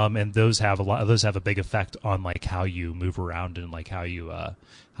 And those have a big effect on how you move around and how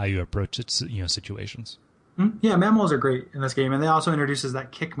you approach it, situations. Yeah, mammals are great in this game, and they also introduces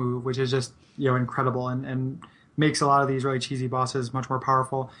that kick move, which is just incredible and makes a lot of these really cheesy bosses much more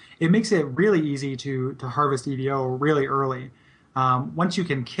powerful. It makes it really easy to harvest E.V.O. really early. Once you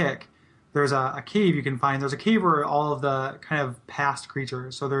can kick, there's a cave you can find. There's a cave where all of the kind of past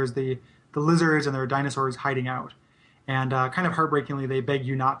creatures. So there's the lizards and there are dinosaurs hiding out, and kind of heartbreakingly, they beg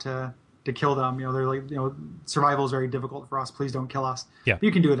you not to kill them. They're survival is very difficult for us. Please don't kill us. Yeah. But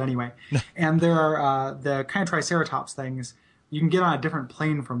you can do it anyway. And there are the kind of triceratops things. You can get on a different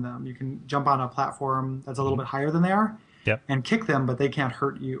plane from them. You can jump on a platform that's a little bit higher than they are and kick them, but they can't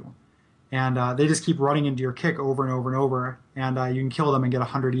hurt you. And they just keep running into your kick over and over and over. And you can kill them and get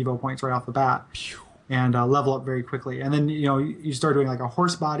 100 E.V.O. points right off the bat and level up very quickly. And then, you start doing a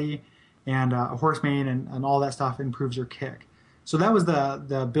horse body and a horse mane and all that stuff improves your kick. So that was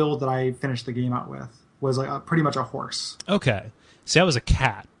the build that I finished the game out with, was pretty much a horse. Okay. See, I was a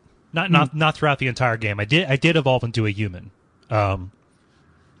cat. Not throughout the entire game. I did evolve into a human.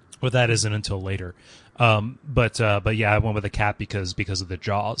 But that isn't until later. But yeah, I went with a cat because of the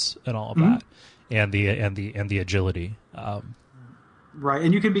jaws and all of that, and the agility. Right,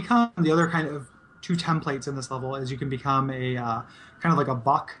 and you can become the other kind of two templates in this level is you can become a kind of like a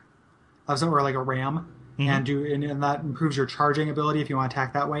buck, or like a ram, and that improves your charging ability if you want to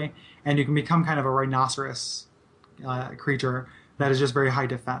attack that way, and you can become kind of a rhinoceros creature that is just very high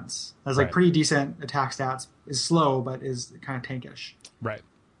defense. Has pretty decent attack stats. Is slow, but is kind of tankish. Right.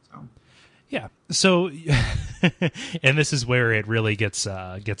 So. Yeah. So, and this is where it really gets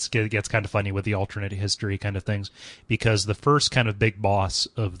kind of funny with the alternate history kind of things, because the first kind of big boss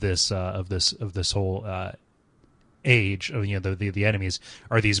of this whole age of the enemies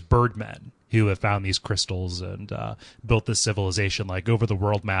are these birdmen who have found these crystals and built this civilization. Over the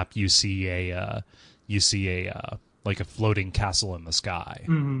world map, you see a floating castle in the sky,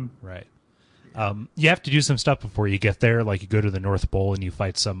 right? You have to do some stuff before you get there. You go to the North Pole and you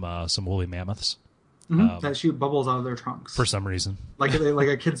fight some woolly mammoths that shoot bubbles out of their trunks for some reason, like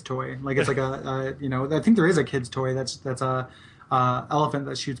a kid's toy. It's I think there is a kid's toy that's a elephant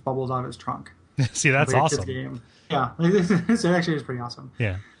that shoots bubbles out of his trunk. See, that's awesome. Game. Yeah, it actually is pretty awesome.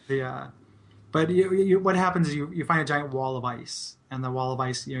 Yeah. But what happens is you find a giant wall of ice, and the wall of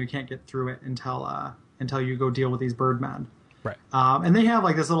ice you can't get through it until you go deal with these birdmen. Right. And they have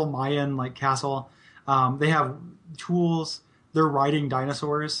this little Mayan castle. They have tools. They're riding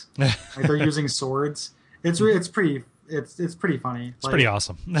dinosaurs. They're using swords. It's pretty funny. It's pretty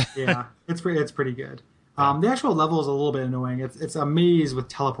awesome. Yeah, it's pretty good. The actual level is a little bit annoying. It's a maze with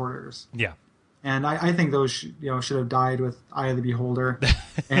teleporters. Yeah. And I think those should have died with Eye of the Beholder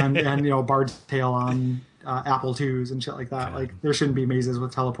and Bard's Tale on Apple IIs and shit like that. Okay. There shouldn't be mazes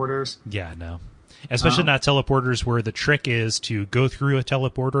with teleporters. Yeah, no. Especially not teleporters where the trick is to go through a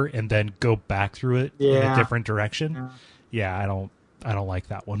teleporter and then go back through it in a different direction. Yeah, I don't like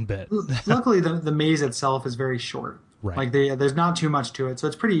that one bit. Luckily, the maze itself is very short. Right. There's not too much to it, so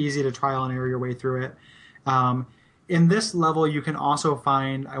it's pretty easy to trial and error your way through it. In this level, you can also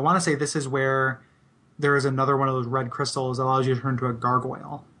find, I want to say this is where there is another one of those red crystals that allows you to turn into a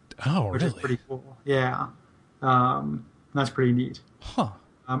gargoyle. Oh, which really? is pretty cool. Yeah. That's pretty neat. Huh.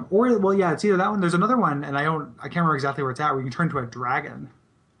 It's either that one. There's another one, and I can't remember exactly where it's at, where you can turn into a dragon.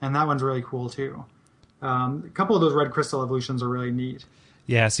 And that one's really cool, too. A couple of those red crystal evolutions are really neat.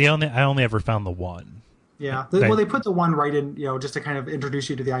 Yeah, see, I only ever found the one. Yeah. They put the one right in, just to kind of introduce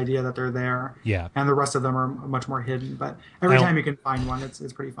you to the idea that they're there. Yeah. And the rest of them are much more hidden. But every time you can find one, it's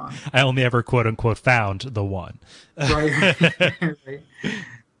pretty fun. I only ever, quote unquote, found the one. Right. Right.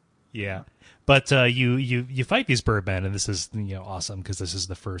 Yeah. But you fight these birdmen, and this is awesome because this is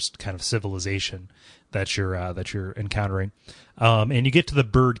the first kind of civilization that you're encountering, and you get to the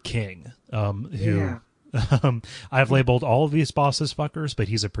Bird King, who I've labeled all of these bosses fuckers, but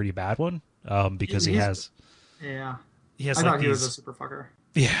he's a pretty bad one because he has Yeah. He has I like thought he these, was a super fucker.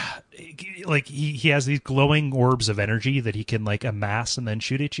 yeah, like he has these glowing orbs of energy that he can like amass and then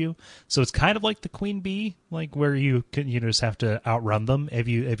shoot at you. So it's kind of like the queen bee, like where you just have to outrun them if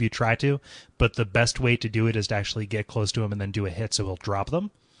you try to. But the best way to do it is to actually get close to him and then do a hit, so he'll drop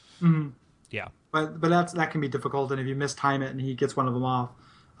them. Mm-hmm. Yeah, but that can be difficult, and if you mistime it and he gets one of them off,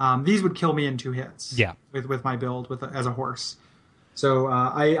 these would kill me in 2 hits. Yeah, with my build as a horse. So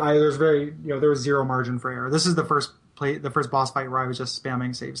there was zero margin for error. This is the first boss fight where I was just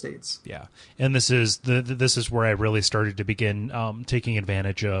spamming save states. Yeah, and this is this is where I really started to begin taking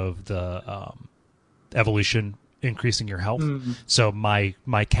advantage of the evolution increasing your health. Mm-hmm. So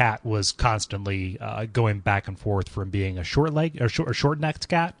my cat was constantly going back and forth from being a short necked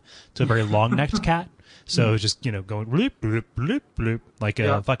cat to a very long necked cat. So it was just going bloop bloop bloop bloop like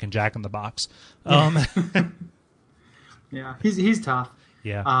a fucking Jack in the Box. Yeah, he's tough.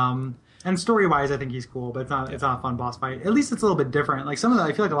 Yeah. And story wise, I think he's cool, but it's not a fun boss fight. At least it's a little bit different. Like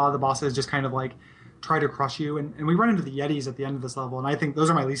I feel like a lot of the bosses just kind of like try to crush you, and we run into the Yetis at the end of this level, and I think those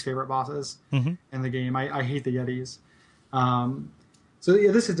are my least favorite bosses in the game. I hate the Yetis. So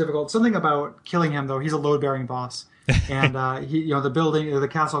yeah, this is difficult. Something about killing him though, he's a load bearing boss, and the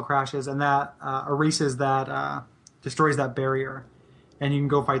castle crashes, and that erases that destroys that barrier, and you can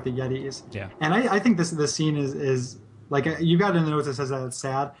go fight the Yetis. Yeah. And I think this scene is like, you got in the notes that says that it's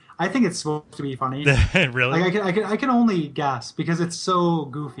sad. I think it's supposed to be funny. Really? Like I can only guess because it's so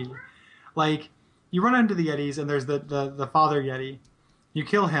goofy. Like, you run into the Yetis, and there's the father Yeti. You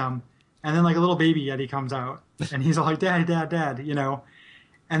kill him, and then like a little baby Yeti comes out, and he's all like, "Dad, Dad, Dad,"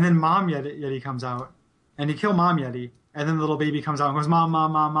 And then Mom Yeti comes out, and you kill Mom Yeti, and then the little baby comes out and goes, "Mom,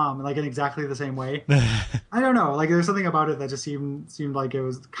 Mom, Mom, Mom," like in exactly the same way. I don't know. Like, there's something about it that just seemed like it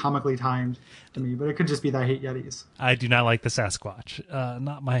was comically timed to me, but it could just be that I hate Yetis. I do not like the Sasquatch.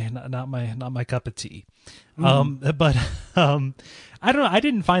 Not my cup of tea. But I don't know. I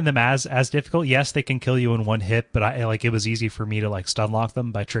didn't find them as difficult. Yes, they can kill you in one hit, but it was easy for me to like stun lock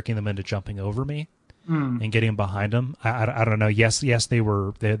them by tricking them into jumping over me and getting behind them. I don't know. Yes, they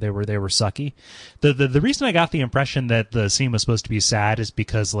were sucky. The reason I got the impression that the scene was supposed to be sad is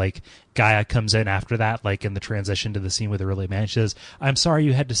because like Gaia comes in after that, like in the transition to the scene with the early man. She says, "I'm sorry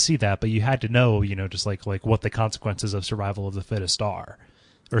you had to see that, but you had to know, just like what the consequences of survival of the fittest are,"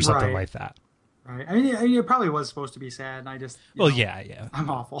 or something like that. Right. I mean, it probably was supposed to be sad, and I just... yeah.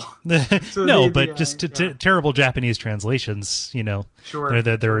 I'm awful. So no, but terrible Japanese translations, Sure.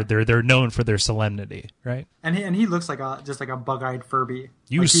 They're known for their solemnity, right? And he looks like a bug-eyed Furby.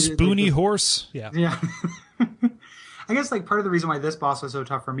 You spoony horse. Yeah. Yeah. I guess like part of the reason why this boss was so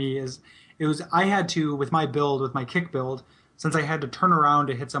tough for me is I had to, with my kick build, since I had to turn around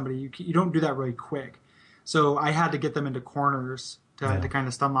to hit somebody, you don't do that really quick. So I had to get them into corners to kind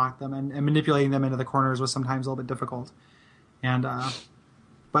of stun lock them, and manipulating them into the corners was sometimes a little bit difficult. And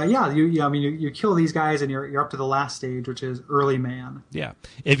but yeah, you kill these guys, and you're up to the last stage, which is early man. Yeah,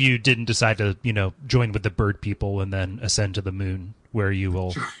 if you didn't decide to join with the bird people and then ascend to the moon, where you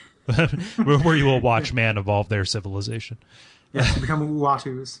will where you will watch man evolve their civilization. Yeah, you become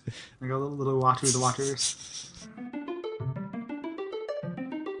Uatus, like a little Uatu the Waters.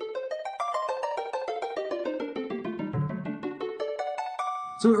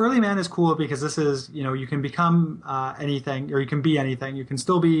 So early man is cool because this is, you can become anything, or you can be anything. You can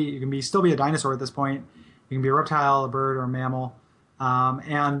still be a dinosaur at this point. You can be a reptile, a bird, or a mammal.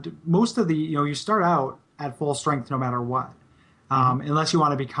 And most of you start out at full strength no matter what, unless you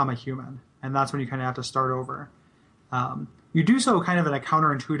want to become a human, and that's when you kind of have to start over. You do so kind of in a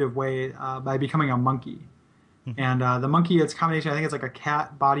counterintuitive way by becoming a monkey. And the monkey, it's a combination. I think it's like a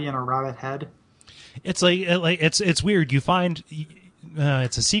cat body and a rabbit head. It's like it's weird. You find.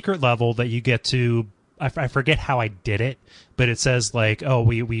 It's a secret level that you get to. I forget how I did it, but it says like, oh,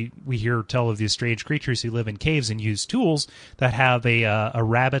 we hear tell of these strange creatures who live in caves and use tools that have a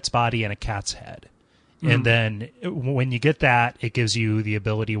rabbit's body and a cat's head. And then when you get that, it gives you the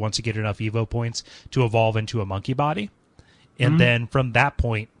ability, once you get enough E.V.O points, to evolve into a monkey body. And then from that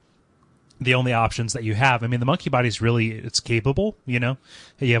point, the only options that you have, I mean, the monkey body is really, it's capable, you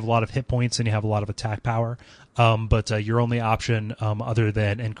have a lot of hit points and you have a lot of attack power. But your only option, other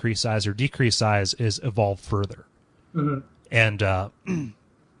than increase size or decrease size, is evolve further. And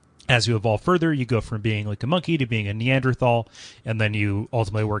as you evolve further, you go from being like a monkey to being a Neanderthal, and then you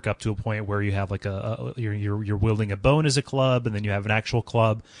ultimately work up to a point where you have like you're wielding a bone as a club, and then you have an actual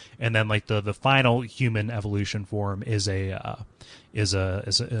club, and then like the final human evolution form is a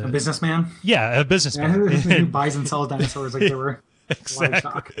businessman. Yeah, a businessman who buys and sells dinosaurs like they were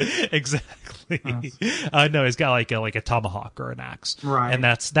livestock. Exactly. Yes. No, he's got like a tomahawk or an axe, Right. and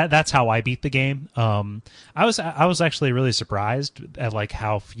that's how I beat the game. I was actually really surprised at like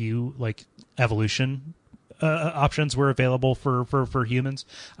how few like evolution options were available for humans.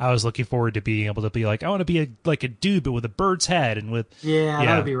 I was looking forward to being able to be like, I want to be a dude but with a bird's head and with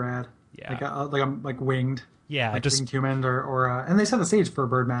that would be rad. Yeah. Like winged. Yeah, like just winged human or and they set the stage for a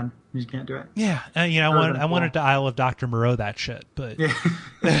birdman. You can't do it. yeah. I wanted to Isle of Dr. Moreau that shit, but Yeah.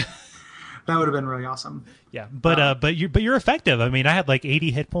 That would have been really awesome. yeah, but you're effective. I mean, I had like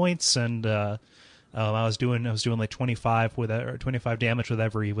 80 hit points, and I was doing like 25 or 25 damage with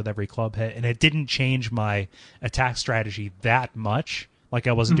every club hit, and it didn't change my attack strategy that much. Like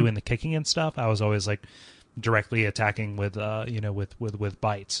I wasn't doing the kicking and stuff. I was always like directly attacking with with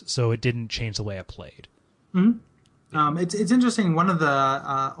bites, so it didn't change the way I played. Mm-hmm. It's interesting. One of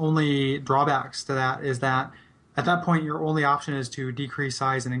the only drawbacks to that is that at that point your only option is to decrease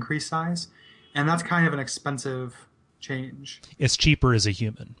size and increase size, and that's kind of an expensive change. It's cheaper as a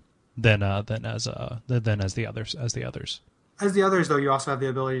human than as the others. As the others, though, you also have the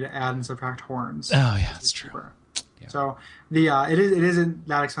ability to add and subtract horns. Oh yeah, that's true. Yeah. So it isn't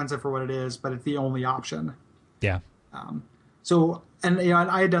that expensive for what it is, but it's the only option. Yeah.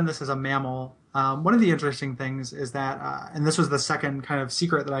 I had done this as a mammal. One of the interesting things is that, and this was the second kind of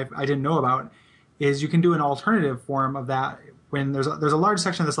secret that I didn't know about, is you can do an alternative form of that when there's a large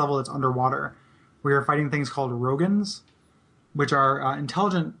section of this level that's underwater, where you're fighting things called rogans, which are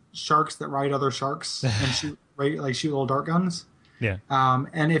intelligent sharks that ride other sharks and shoot little dart guns. Yeah.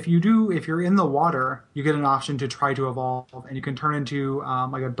 And if you're in the water, you get an option to try to evolve, and you can turn into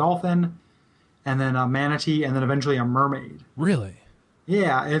like a dolphin, and then a manatee, and then eventually a mermaid. Really?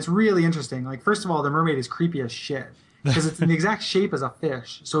 Yeah, and it's really interesting. Like, first of all, the mermaid is creepy as shit because it's in the exact shape as a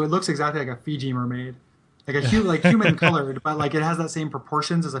fish, so it looks exactly like a Fiji mermaid, like human colored, but like it has that same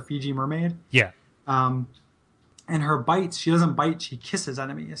proportions as a Fiji mermaid. Yeah. And her bites, she doesn't bite; she kisses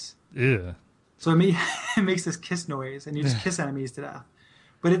enemies. Ew. So it makes this kiss noise, and you just kiss enemies to death.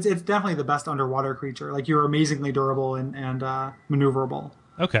 But it's definitely the best underwater creature. Like, you're amazingly durable and maneuverable.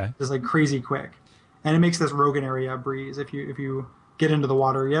 Okay. Just like crazy quick, and it makes this Rogan area breeze if you get into the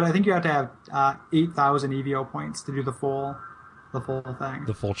water. Yeah, I think you have to have 8,000 E.V.O points to do the full thing.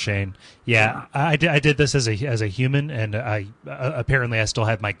 The full chain. Yeah. I did this as a human, and I apparently I still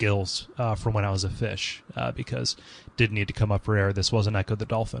had my gills from when I was a fish because didn't need to come up for air. This wasn't Echo the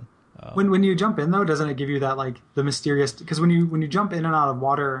Dolphin. When you jump in, though, doesn't it give you that like the mysterious? Because when you jump in and out of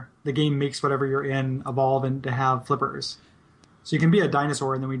water, the game makes whatever you're in evolve and to have flippers. So you can be a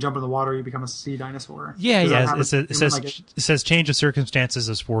dinosaur, and then when you jump in the water, you become a sea dinosaur. Yeah. It says change of circumstances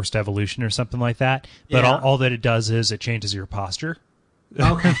is forced evolution or something like that. But all that it does is it changes your posture.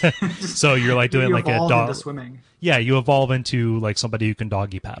 Okay. So you're like doing like a dog into swimming. Yeah, you evolve into like somebody who can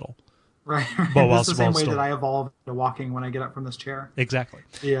doggy paddle. Right. But that's the same way that I evolve into walking when I get up from this chair. Exactly.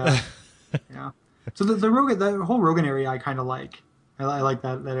 Yeah. Yeah. So the whole Rogan area I kind of like. I like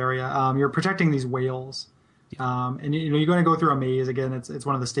that area. You're protecting these whales. And you're going to go through a maze again. It's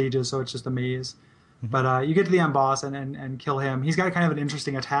one of the stages, so it's just a maze. Mm-hmm. But you get to the end boss and kill him. He's got kind of an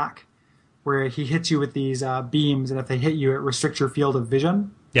interesting attack where he hits you with these beams, and if they hit you, it restricts your field of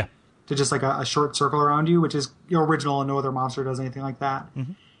vision. Yeah. To just like a short circle around you, which is original, and no other monster does anything like that.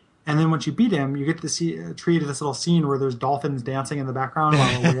 Mm-hmm. And then once you beat him, you get to treated this little scene where there's dolphins dancing in the background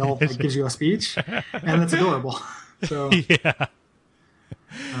while a whale gives you a speech, and it's adorable. So yeah.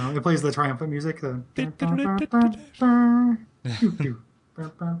 It plays the triumphant music.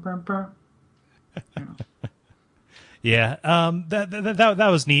 Yeah, that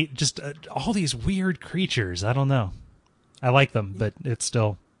was neat. Just all these weird creatures. I don't know. I like them, but it's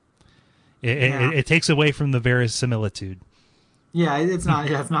still it takes away from the verisimilitude. Yeah, it's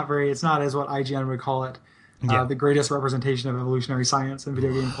not as what IGN would call it. The greatest representation of evolutionary science in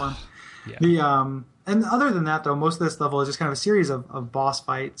video game form. Yeah. And other than that, though, most of this level is just kind of a series of boss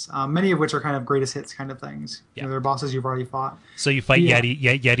fights, many of which are kind of greatest hits kind of things. Yeah. They're bosses you've already fought. So you fight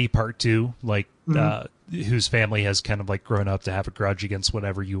Yeti Part 2, like whose family has kind of like grown up to have a grudge against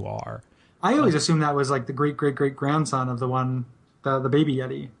whatever you are. I always assumed that was like the great-great-great-grandson of the baby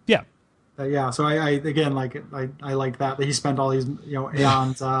Yeti. Yeah. So I like that he spent all these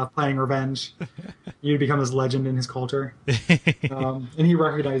aeons planning revenge. You become this legend in his culture, and he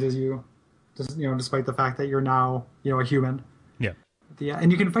recognizes you, despite the fact that you're now a human. Yeah.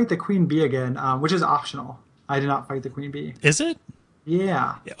 And you can fight the queen bee again, which is optional. I did not fight the queen bee. Is it?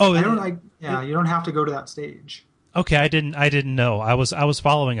 Yeah. Oh, you don't have to go to that stage. Okay, I didn't know. I was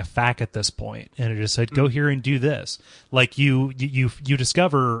following a FAQ at this point, and it just said go here and do this. Like you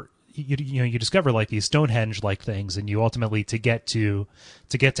discover you discover like these Stonehenge like things, and you ultimately to get to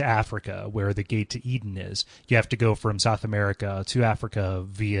Africa, where the gate to Eden is, you have to go from South America to Africa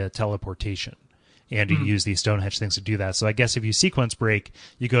via teleportation, and you use these Stonehenge things to do that. So I guess if you sequence break,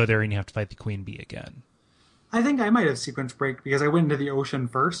 you go there and you have to fight the Queen Bee again. I think I might have sequence break because I went into the ocean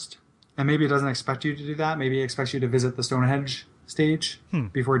first, and maybe it doesn't expect you to do that. Maybe it expects you to visit the Stonehenge stage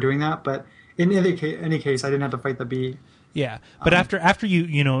before doing that. But in any case, I didn't have to fight the bee. Yeah, but after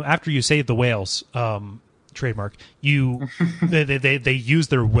you save the whales, trademark, they use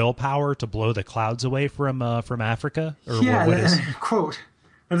their willpower to blow the clouds away from Africa. Or yeah, what is quote.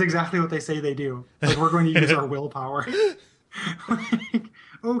 That's exactly what they say they do. Like, we're going to use our willpower. Like,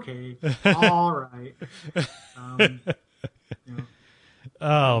 okay, all right.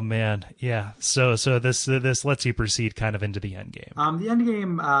 Oh man, yeah. So this lets you proceed kind of into the end game. The end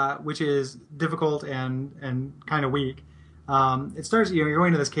game, which is difficult and kind of weak. It starts. You're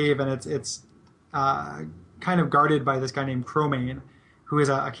going to this cave, and it's kind of guarded by this guy named Crowmane, who is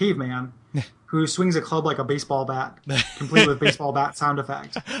a caveman who swings a club like a baseball bat, complete with baseball bat sound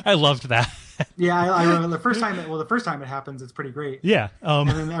effect. I loved that. Yeah, I remember the first time. The first time it happens, it's pretty great. Yeah, and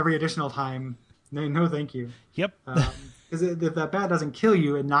then every additional time, no, thank you. Yep. Because if that bat doesn't kill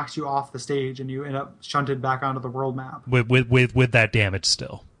you, it knocks you off the stage, and you end up shunted back onto the world map with that damage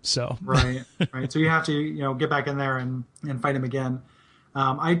still. So right. So you have to get back in there and fight him again.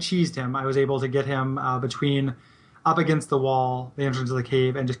 I cheesed him. I was able to get him between up against the wall, the entrance of the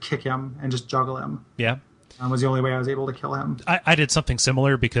cave, and just kick him and just juggle him. Yeah. Was the only way I was able to kill him. I did something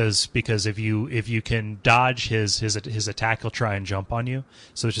similar because if you can dodge his attack, he'll try and jump on you.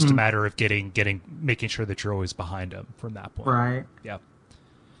 So it's just a matter of making sure that you're always behind him from that point. Right. Yeah.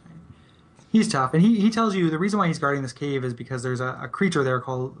 He's tough, and he tells you the reason why he's guarding this cave is because there's a creature there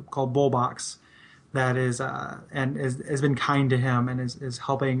called Bullbox that has been kind to him and is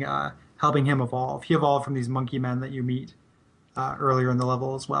helping him evolve. He evolved from these monkey men that you meet earlier in the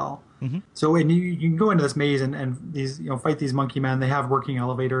level as well. Mm-hmm. So when you can go into this maze and these fight these monkey men. They have working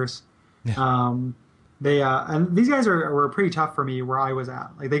elevators. Yeah. And these guys were pretty tough for me where I was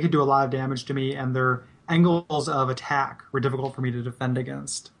at. Like, they could do a lot of damage to me, and their angles of attack were difficult for me to defend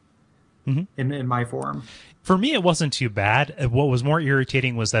against. Mm-hmm. In my form. For me, it wasn't too bad. What was more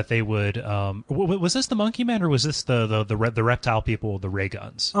irritating was that they would. Was this the monkey men or was this the reptile people with the ray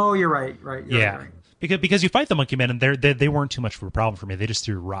guns? Oh, you're right. You're right. Because you fight the monkey men and they weren't too much of a problem for me. They just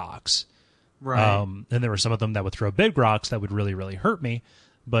threw rocks. Right. And there were some of them that would throw big rocks that would really, really hurt me.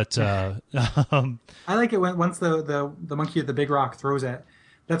 But I like it when once the monkey with the big rock throws it.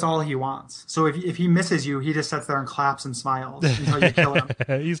 That's all he wants. So if he misses you, he just sits there and claps and smiles until you kill him.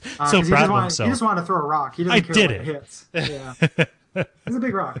 He's so proud of himself. He just wanted to throw a rock. He doesn't care what it hits. Yeah. It's a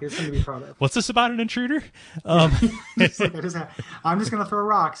big rock. It's something to be proud of. What's this about an intruder? I'm just going to throw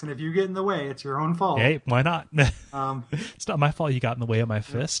rocks, and if you get in the way, it's your own fault. Hey, why not? It's not my fault you got in the way of my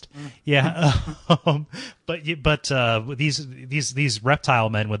fist. Yeah. But these reptile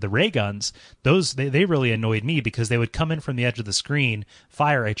men with the ray guns, they really annoyed me because they would come in from the edge of the screen,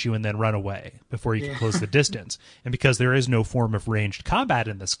 fire at you, and then run away before you could close the distance. And because there is no form of ranged combat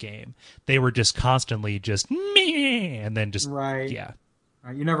in this game, they were just constantly just meh, and then just yeah.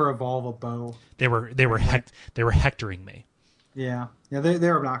 Right, you never evolve a bow. They were hectoring me. Yeah,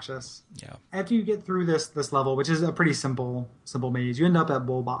 they're obnoxious. Yeah. After you get through this level, which is a pretty simple maze, you end up at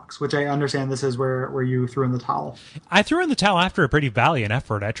Bullbox, which I understand this is where you threw in the towel. I threw in the towel after a pretty valiant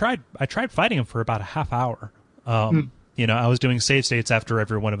effort. I tried fighting him for about a half hour. I was doing save states after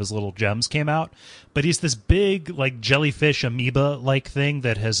every one of his little gems came out, but he's this big, like, jellyfish amoeba-like thing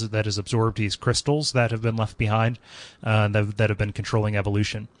that has absorbed these crystals that have been left behind, that have been controlling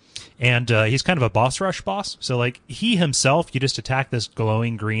evolution. And he's kind of a boss rush boss. So, like, he himself, you just attack this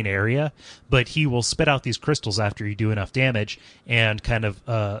glowing green area, but he will spit out these crystals after you do enough damage, and kind of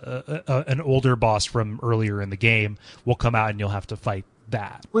an older boss from earlier in the game will come out, and you'll have to fight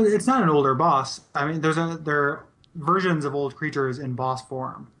that. Well, it's not an older boss. I mean, there are versions of old creatures in boss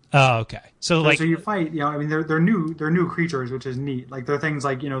form. Oh, okay. So you fight, they're new creatures, which is neat. Like, they're things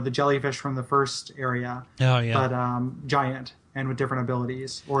like, the jellyfish from the first area. Oh, yeah. But giant and with different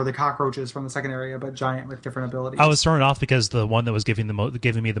abilities, or the cockroaches from the second area, but giant with different abilities. I was thrown off because the one that was giving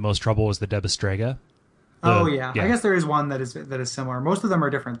me the most trouble was the Debestrega. Yeah. I guess there is one that is similar. Most of them are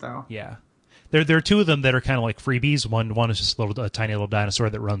different, though. Yeah. There are two of them that are kind of like freebies. One is just a tiny little dinosaur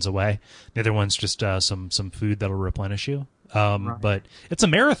that runs away. The other one's just some food that'll replenish you. Right. But it's a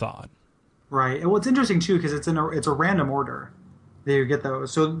marathon. Right. And what's interesting too, because it's a random order that you get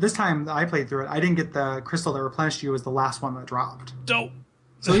those. So this time I played through it, I didn't get the crystal that replenished you as the last one that dropped. Dope.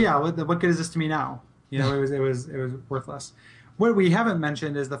 So yeah, what good is this to me now? It was worthless. What we haven't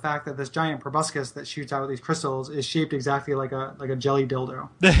mentioned is the fact that this giant proboscis that shoots out these crystals is shaped exactly like a jelly dildo.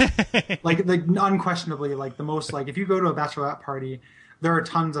 like unquestionably, like the most, like if you go to a bachelorette party, there are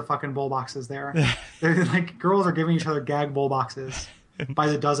tons of fucking bowl boxes there. They're like girls are giving each other gag bowl boxes by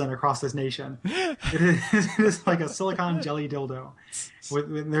the dozen across this nation. It is like a silicone jelly dildo.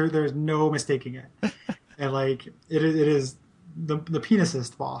 There's no mistaking it. And like it is the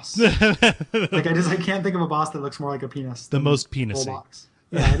penisist boss. Like I can't think of a boss that looks more like a penis. The most penisy. Box.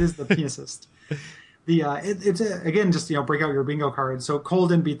 Yeah, it is the penisist. It's again just break out your bingo card. So Cole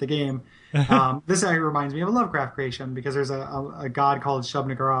didn't beat the game. This actually reminds me of a Lovecraft creation because there's a god called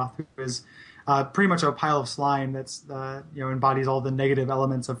Shub-Niggurath who is pretty much a pile of slime that's embodies all the negative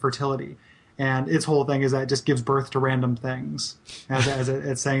elements of fertility, and its whole thing is that it just gives birth to random things, as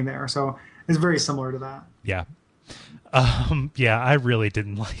it's saying there. So it's very similar to that. Yeah. Yeah, I really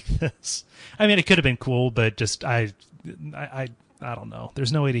didn't like this. I mean, it could have been cool, but just I don't know.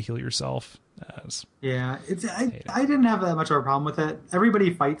 There's no way to heal yourself. Yeah, I didn't have that much of a problem with it.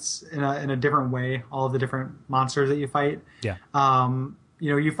 Everybody fights in a different way. All of the different monsters that you fight. Yeah.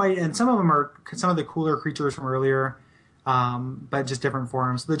 You fight, and some of them are some of the cooler creatures from earlier, but just different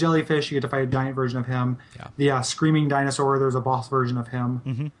forms. The jellyfish, you get to fight a giant version of him. Yeah. The screaming dinosaur, there's a boss version of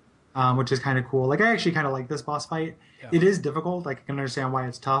him. Which is kind of cool. Like I actually kind of like this boss fight. Yeah. It is difficult. Like I can understand why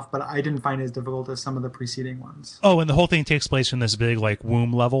it's tough, but I didn't find it as difficult as some of the preceding ones. Oh, and the whole thing takes place in this big like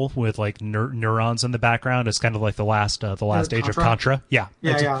womb level with like neurons in the background. It's kind of like the last age of Contra. Yeah.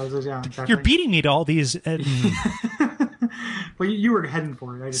 Yeah. Exactly. You're beating me to all these. Well, you were heading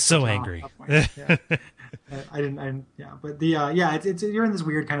for it. I just so angry. Yeah. I didn't. But it's you're in this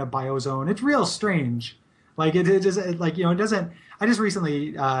weird kind of biozone. It's real strange. Like it doesn't. I just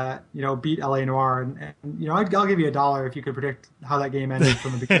recently, beat LA Noire, and I'll give you $1 if you could predict how that game ended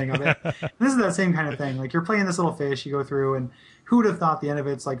from the beginning of it. And this is that same kind of thing. Like you're playing this little fish, you go through, and who would have thought the end of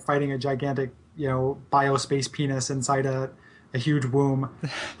it's like fighting a gigantic, biospace penis inside a huge womb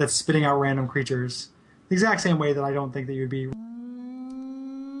that's spitting out random creatures. The exact same way that I don't think that you'd be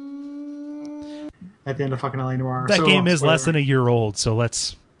at the end of fucking LA Noire. That game is less than a year old, so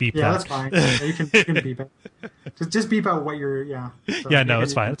let's beep that. Yeah, that's fine. Yeah, you can beep it. Just beep out what you're. So no,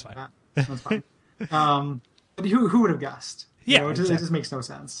 it's fine. It's fine. That's fine. But who would have guessed? Yeah, it just makes no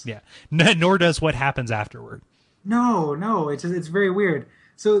sense. Yeah, nor does what happens afterward. No, it's very weird.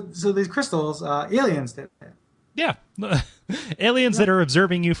 So these crystals, aliens did it. Yeah, aliens that are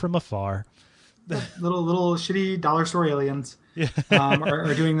observing you from afar. Little shitty dollar store aliens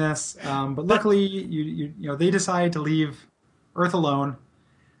are doing this. But luckily, you they decide to leave Earth alone.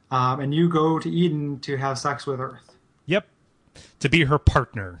 And you go to Eden to have sex with Earth. Yep. To be her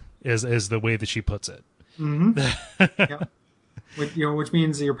partner is the way that she puts it. Mm-hmm. Yep. Which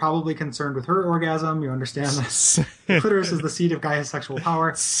means that you're probably concerned with her orgasm. You understand this. The clitoris is the seat of Gaia's sexual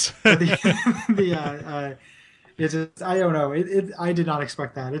power. It's just, I don't know. I did not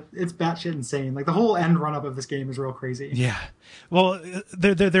expect that. It's batshit insane. Like the whole end run-up of this game is real crazy. Yeah. Well,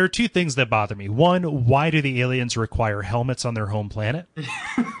 there are two things that bother me. One, why do the aliens require helmets on their home planet?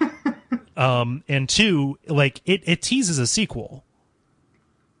 And two, like it teases a sequel.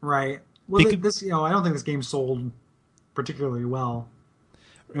 Right. Well, this I don't think this game sold particularly well.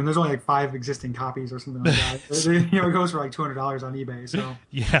 And there's only like 5 existing copies or something like that. It goes for like $200 on eBay. So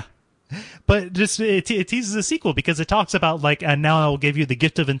yeah. But just it teases a sequel because it talks about like, and now I will give you the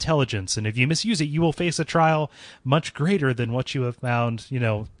gift of intelligence, and if you misuse it, you will face a trial much greater than what you have found,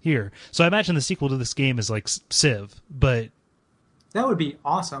 here. So I imagine the sequel to this game is like Civ, but that would be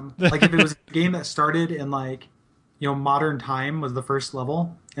awesome. Like if it was a game that started in like, modern time was the first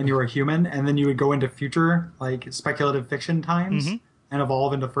level, and you were a human, and then you would go into future like speculative fiction times and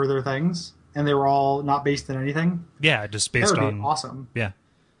evolve into further things, and they were all not based in anything. Yeah, just based on. That would be awesome. Yeah.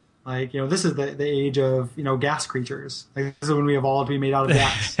 Like, this is the age of, gas creatures. Like, this is when we evolved to be made out of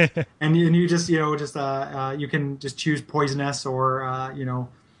gas. And you just, you can just choose poisonous or,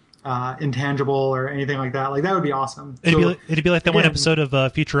 intangible or anything like that. Like, that would be awesome. It'd be like that one episode of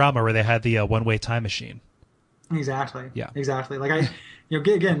Futurama where they had the one-way time machine. Exactly. Yeah. Exactly. Like,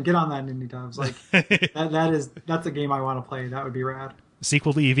 get on that, Indie Dubs. Like, that's a game I want to play. That would be rad.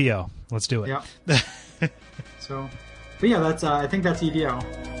 Sequel to E.V.O. Let's do it. Yeah. But yeah, that's, I think that's E.V.O.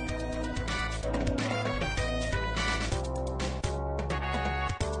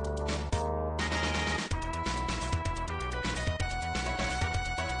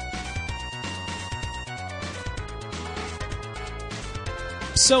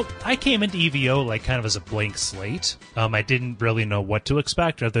 So I came into E.V.O. like kind of as a blank slate. I didn't really know what to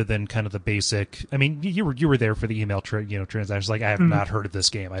expect other than kind of the basic. I mean, you were there for the email transactions. Like, I have not heard of this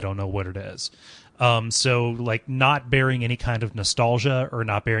game. I don't know what it is. So like not bearing any kind of nostalgia or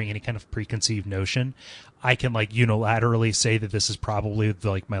not bearing any kind of preconceived notion, I can like unilaterally say that this is probably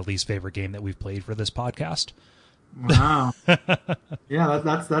like my least favorite game that we've played for this podcast. Wow. Yeah,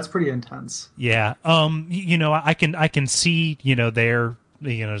 that's pretty intense. Yeah. I can see, there,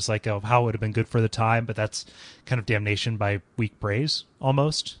 it's like how it would have been good for the time, but that's kind of damnation by weak praise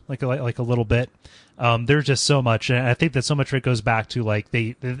almost, like a little bit. There's just so much, and I think that so much of it goes back to like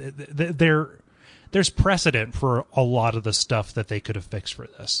there's precedent for a lot of the stuff that they could have fixed for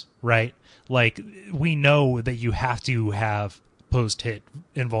this, right? Like we know that you have to have post-hit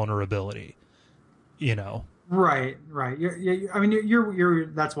invulnerability, Right. You're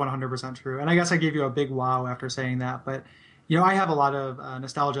that's 100% true. And I guess I gave you a big wow after saying that, but I have a lot of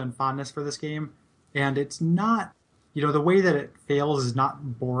nostalgia and fondness for this game, and it's not, the way that it fails is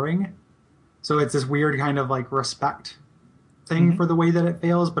not boring. So it's this weird kind of like respect thing for the way that it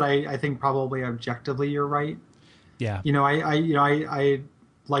fails, but I think probably objectively you're right. Yeah. I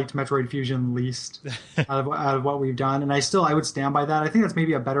liked Metroid Fusion least out of what we've done, and I would stand by that. I think that's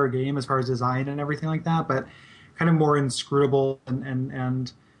maybe a better game as far as design and everything like that, but kind of more inscrutable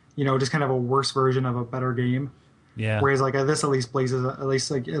and just kind of a worse version of a better game. Yeah. Whereas like this at least blazes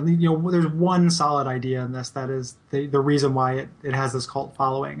there's one solid idea in this that is the reason why it has this cult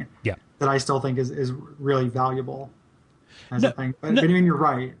following. Yeah. That I still think is really valuable as a thing. But I mean, you're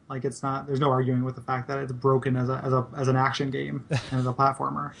right. Like it's not. There's no arguing with the fact that it's broken as an action game and as a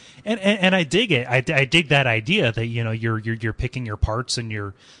platformer. And I dig it. I dig that idea that you're picking your parts and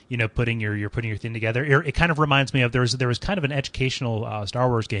you're putting your thing together. It kind of reminds me of there was kind of an educational Star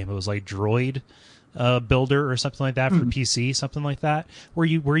Wars game. It was like Droid Builder or something like that for PC, something like that, where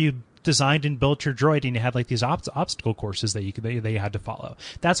you designed and built your droid and you had like these obstacle courses that you had to follow.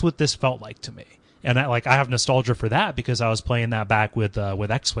 That's what this felt like to me. And I have nostalgia for that because I was playing that back with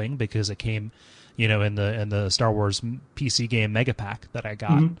X-Wing because it came, in the Star Wars PC game Mega Pack that I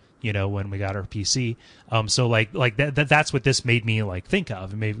got, when we got our PC. So like that's what this made me like think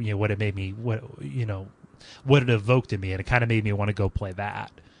of. It made what it evoked in me, and it kind of made me want to go play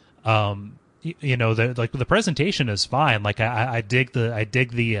that. The presentation is fine. Like I dig the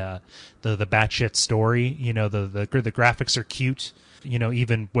batshit story. The graphics are cute.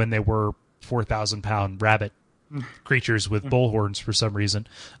 Even when they were 4,000-pound rabbit creatures with bullhorns for some reason.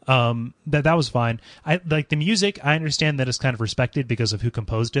 That was fine. I like the music. I understand that it's kind of respected because of who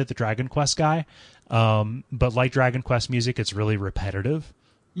composed it, the Dragon Quest guy. But like Dragon Quest music, it's really repetitive.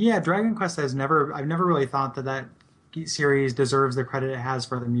 Yeah, Dragon Quest I've never really thought that series deserves the credit it has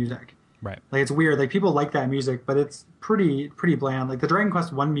for the music. Right. Like it's weird. Like people like that music, but it's pretty bland. Like the Dragon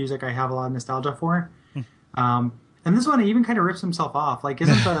Quest 1 music I have a lot of nostalgia for. And this one even kind of rips himself off. Like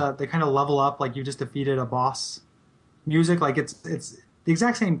isn't the kind of level up like you just defeated a boss music? Like it's the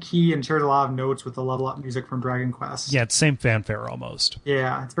exact same key and shares a lot of notes with the level up music from Dragon Quest. Yeah, it's same fanfare almost.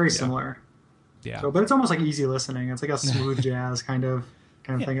 Yeah, it's very similar. Yeah. So, but it's almost like easy listening. It's like a smooth jazz kind of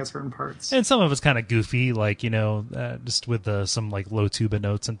thing at certain parts. And some of it's kind of goofy, like, just with some like low tuba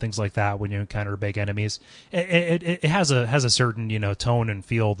notes and things like that when you encounter big enemies. It has a certain, tone and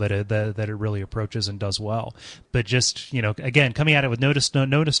feel that it really approaches and does well. But just, again, coming at it with no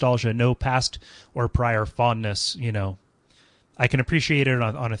nostalgia, no past or prior fondness, I can appreciate it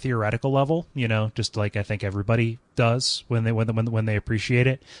on a theoretical level, just like I think everybody does when they appreciate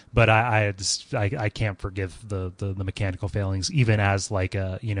it. But I can't forgive the mechanical failings, even as I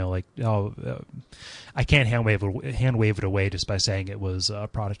can't hand wave it away just by saying it was a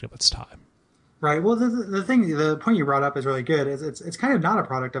product of its time. Right. Well, the point you brought up is really good. It's kind of not a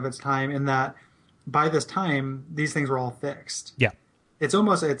product of its time in that by this time these things were all fixed. Yeah. It's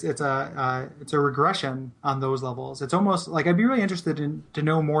almost it's a regression on those levels. It's almost like I'd be really interested to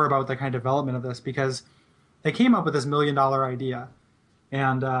know more about the kind of development of this because they came up with this $1 million idea,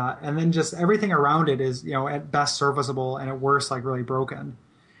 and then just everything around it is at best serviceable and at worst like really broken.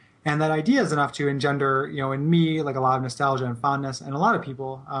 And that idea is enough to engender in me like a lot of nostalgia and fondness, and a lot of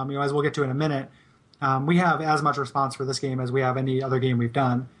people as we'll get to in a minute. We have as much response for this game as we have any other game we've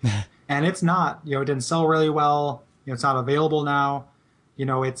done, and it's not it didn't sell really well. It's not available now.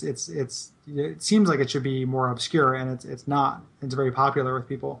 It seems like it should be more obscure, and it's not. It's very popular with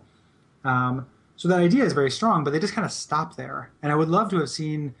people. So that idea is very strong, but they just kind of stop there. And I would love to have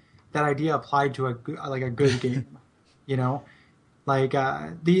seen that idea applied to a good game.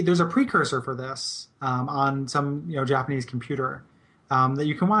 There's a precursor for this on some Japanese computer that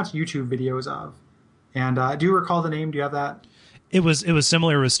you can watch YouTube videos of. And do you recall the name? Do you have that? It was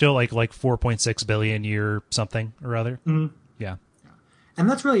similar. It was still like 4.6 billion year something or other. Mm-hmm. Yeah. And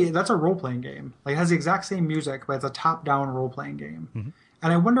that's a role-playing game. Like it has the exact same music, but it's a top-down role-playing game. Mm-hmm.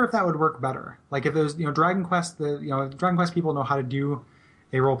 And I wonder if that would work better. Like if there's, Dragon Quest, Dragon Quest people know how to do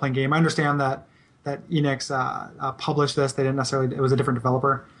a role-playing game. I understand that Enix published this. They didn't necessarily, it was a different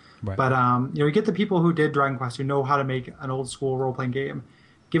developer. Right. But, you get the people who did Dragon Quest who know how to make an old school role-playing game.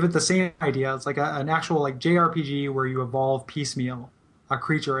 Give it the same idea. It's like an actual like JRPG where you evolve piecemeal a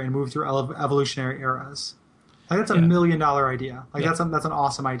creature and move through evolutionary eras. Like that's $1 million idea. Like that's an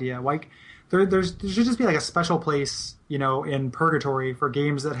awesome idea. Like there should just be like a special place, in purgatory for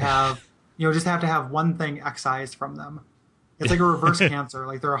games that have, just have to have one thing excised from them. It's like a reverse cancer.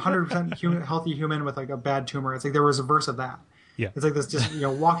 Like they're 100% healthy human with like a bad tumor. It's like there was a reverse of that. Yeah. It's like this just,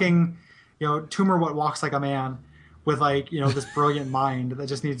 walking, tumor what walks like a man with like, this brilliant mind that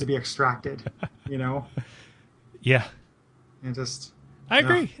just needs to be extracted, Yeah. And just... I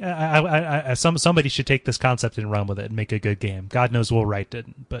agree. Somebody should take this concept and run with it and make a good game. God knows Will Wright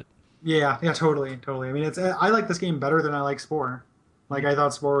didn't, but... Yeah, totally. I mean, I like this game better than I like Spore. Like, I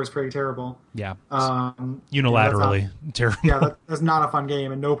thought Spore was pretty terrible. Yeah. Unilaterally terrible. Yeah, that's not a fun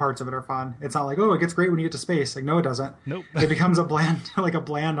game, and no parts of it are fun. It's not like, oh, it gets great when you get to space. Like, no, it doesn't. Nope. It becomes a bland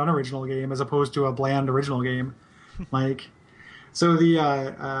unoriginal game as opposed to a bland original game. Like, so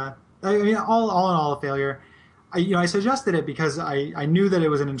I mean, all in all, a failure. I suggested it because I knew that it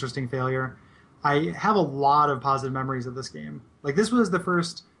was an interesting failure. I have a lot of positive memories of this game. Like, this was the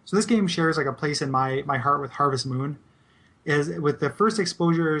first... So this game shares like a place in my heart with Harvest Moon. Is with the first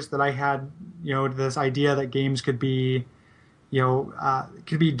exposures that I had, this idea that games could be,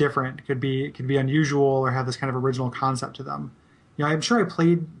 could be different, could be unusual, or have this kind of original concept to them. I'm sure I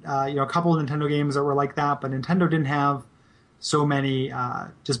played, a couple of Nintendo games that were like that, but Nintendo didn't have so many.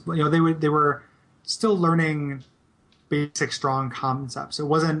 They were still learning basic strong concepts. It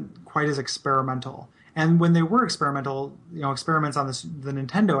wasn't quite as experimental. And when they were experimental, experiments on the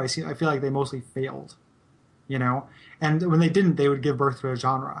Nintendo, I feel like they mostly failed, And when they didn't, they would give birth to a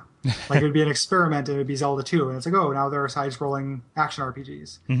genre. Like it would be an experiment, and it would be Zelda 2, and it's like, oh, now there are side-scrolling action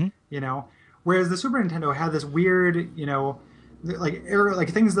RPGs, Whereas the Super Nintendo had this weird, like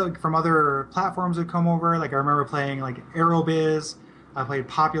things that from other platforms would come over. Like I remember playing like Aerobiz, I played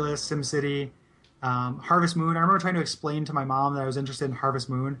Populous, SimCity, Harvest Moon. I remember trying to explain to my mom that I was interested in Harvest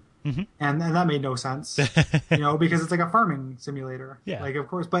Moon. Mm-hmm. And that made no sense, because it's like a farming simulator. Yeah. Like, of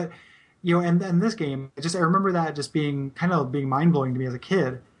course, but, and this game, I remember that just being mind blowing to me as a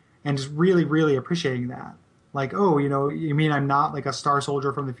kid and just really, really appreciating that. Like, oh, you mean I'm not like a star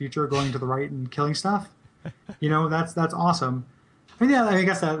soldier from the future going to the right and killing stuff? That's awesome. I mean, yeah, I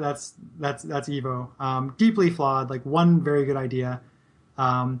guess that's E.V.O. Deeply flawed, like one very good idea.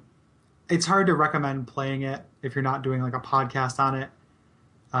 It's hard to recommend playing it if you're not doing like a podcast on it.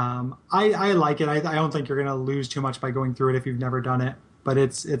 I like it. I don't think you're going to lose too much by going through it if you've never done it, but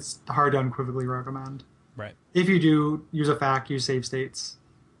it's hard to unequivocally recommend. Right. If you do, use a FAQ, use save states,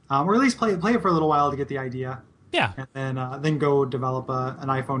 or at least play it for a little while to get the idea. Yeah. And then go develop an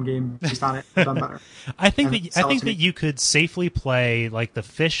iPhone game based on it. Done better. I think that you could safely play like the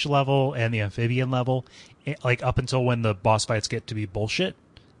fish level and the amphibian level, like up until when the boss fights get to be bullshit,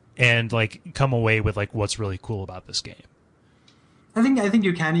 and like come away with like what's really cool about this game. I think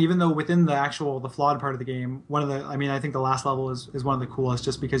you can, even though within the flawed part of the game, I think the last level is one of the coolest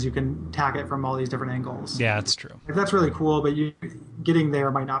just because you can attack it from all these different angles. Yeah, that's true. Like, that's really cool, but getting there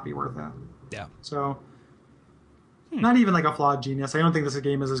might not be worth it. Yeah. So, not even like a flawed genius. I don't think this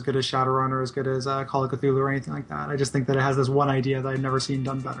game is as good as Shadowrun or as good as Call of Cthulhu or anything like that. I just think that it has this one idea that I've never seen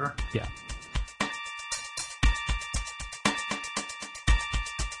done better. Yeah.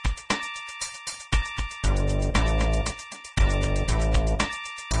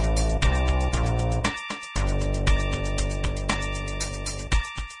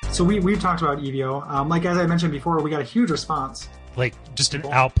 So we've talked about E.V.O. Like as I mentioned before, we got a huge response. Like just an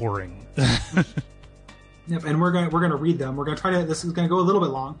outpouring. Yep, and we're gonna read them. We're gonna try to. This is gonna go a little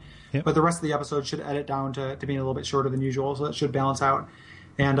bit long, yep. But the rest of the episode should edit down to being a little bit shorter than usual, so that should balance out.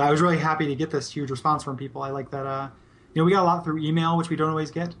 And I was really happy to get this huge response from people. I like that. We got a lot through email, which we don't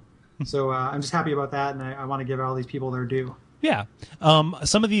always get. So I'm just happy about that, and I want to give all these people their due. Yeah.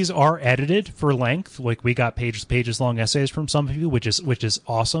 Some of these are edited for length. Like we got pages long essays from some of you, which is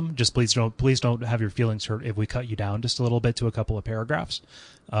awesome. Just please don't have your feelings hurt if we cut you down just a little bit to a couple of paragraphs.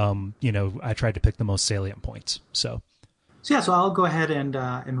 I tried to pick the most salient points. So I'll go ahead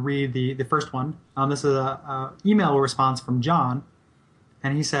and read the first one. This is a email response from John,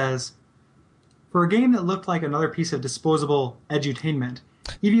 and he says, for a game that looked like another piece of disposable edutainment,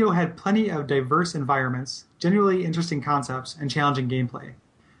 E.V.O. had plenty of diverse environments, genuinely interesting concepts, and challenging gameplay.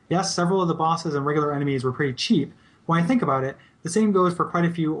 Yes, several of the bosses and regular enemies were pretty cheap. When I think about it, the same goes for quite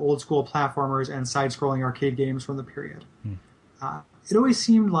a few old-school platformers and side-scrolling arcade games from the period. it always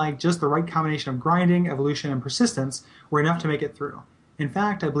seemed like just the right combination of grinding, evolution, and persistence were enough to make it through. In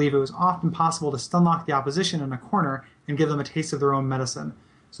fact, I believe it was often possible to stunlock the opposition in a corner and give them a taste of their own medicine.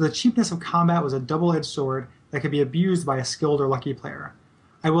 So the cheapness of combat was a double-edged sword that could be abused by a skilled or lucky player.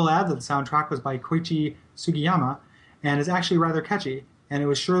 I will add that the soundtrack was by Koichi Sugiyama and is actually rather catchy, and it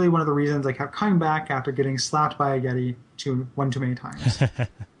was surely one of the reasons I kept coming back after getting slapped by a Yeti one too many times.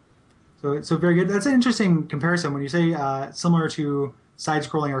 So very good. That's an interesting comparison when you say similar to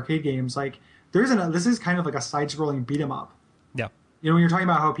side-scrolling arcade games. Like this is kind of like a side-scrolling beat 'em up. Yeah. When you're talking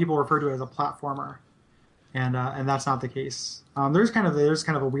about how people refer to it as a platformer, and that's not the case. There's kind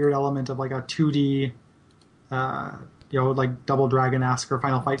of a weird element of like a 2D, like Double Dragon-esque or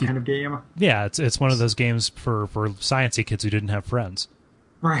Final Fight kind of game. Yeah, it's one of those games for sciencey kids who didn't have friends.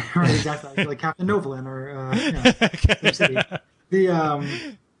 Right, exactly. Like Captain Novolin or City.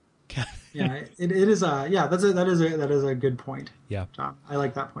 It is that is a good point. Yeah, John, I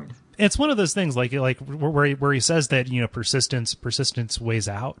like that point. It's one of those things like where he says that persistence weighs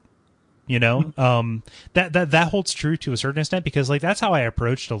out. That holds true to a certain extent, because like that's how I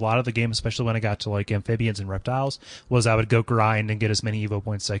approached a lot of the game, especially when I got to like amphibians and reptiles. Was I would go grind and get as many EVO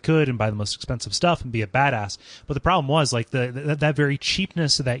points as I could and buy the most expensive stuff and be a badass. But the problem was like that very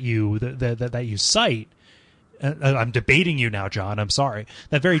cheapness that you cite. I'm debating you now, John. I'm sorry.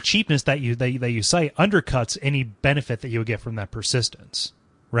 That very cheapness that you cite undercuts any benefit that you would get from that persistence.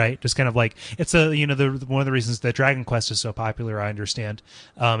 Right, just kind of like it's one of the reasons that Dragon Quest is so popular. I understand,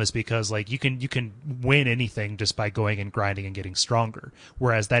 is because like you can win anything just by going and grinding and getting stronger.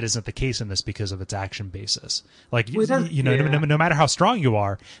 Whereas that isn't the case in this because of its action basis. Like no matter how strong you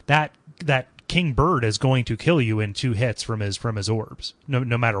are, that King Bird is going to kill you in 2 hits from his orbs,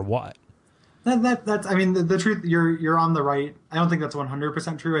 no matter what. That's I mean the truth. You're on the right. I don't think that's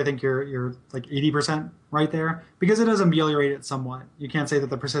 100% true. I think you're like 80% right there, because it does ameliorate it somewhat. You can't say that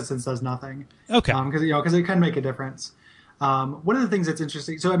the persistence does nothing. Okay. Because it can make a difference. One of the things that's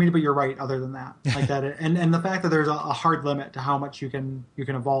interesting. So I mean, but you're right. Other than that, like that, and the fact that there's a hard limit to how much you can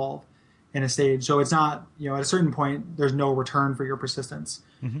evolve in a stage. So it's not at a certain point there's no return for your persistence.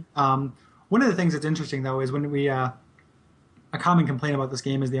 Mm-hmm. One of the things that's interesting though is when we a common complaint about this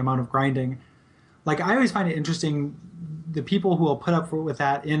game is the amount of grinding. Like, I always find it interesting, the people who will put up with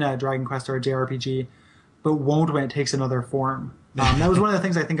that in a Dragon Quest or a JRPG, but won't when it takes another form. That was one of the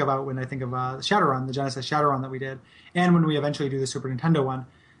things I think about when I think of Shadowrun, the Genesis Shadowrun that we did, and when we eventually do the Super Nintendo one.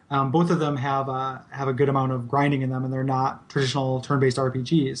 Both of them have a good amount of grinding in them, and they're not traditional turn-based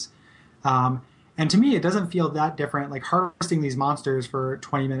RPGs. And to me, it doesn't feel that different, like harvesting these monsters for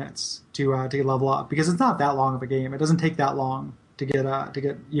 20 minutes to level up, because it's not that long of a game. It doesn't take that long to get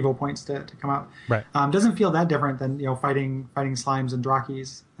EVO points to come out. Right. Doesn't feel that different than fighting slimes and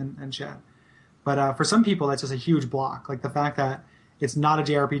Drakis and shit. But for some people, that's just a huge block. Like the fact that it's not a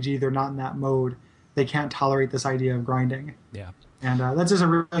JRPG, they're not in that mode, they can't tolerate this idea of grinding. Yeah. And that's just a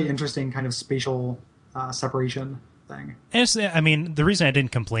really interesting kind of spatial separation thing. And the reason I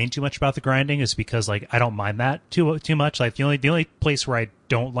didn't complain too much about the grinding is because like I don't mind that too much. Like the only place where I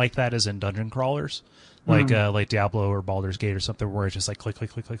don't like that is in dungeon crawlers. Like Diablo or Baldur's Gate or something, where it's just like click, click,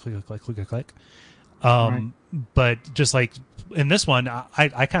 click, click, click, click, click, click, click. Right. But just like in this one,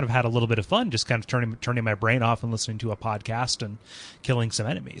 I kind of had a little bit of fun, just kind of turning my brain off and listening to a podcast and killing some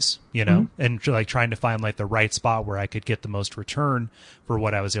enemies, and like trying to find like the right spot where I could get the most return for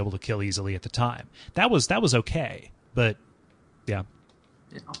what I was able to kill easily at the time. That was okay, but yeah.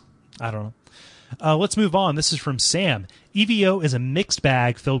 I don't know. Let's move on. This is from Sam. E.V.O. is a mixed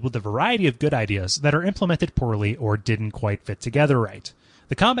bag filled with a variety of good ideas that are implemented poorly or didn't quite fit together right.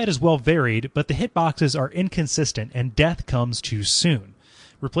 The combat is well varied, but the hitboxes are inconsistent and death comes too soon.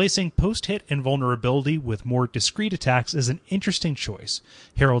 Replacing post-hit invulnerability with more discreet attacks is an interesting choice,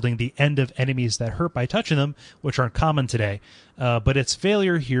 heralding the end of enemies that hurt by touching them, which aren't common today, but its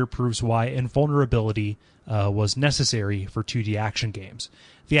failure here proves why invulnerability was necessary for 2D action games.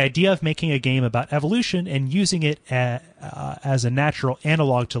 The idea of making a game about evolution and using it as a natural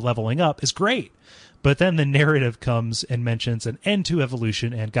analog to leveling up is great. But then the narrative comes and mentions an end to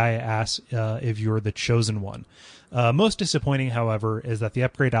evolution, and Gaia asks if you're the chosen one. Most disappointing, however, is that the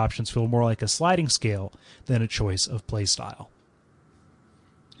upgrade options feel more like a sliding scale than a choice of playstyle.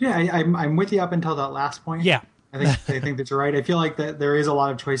 Yeah, I'm with you up until that last point. Yeah. I think that you're right. I feel like that there is a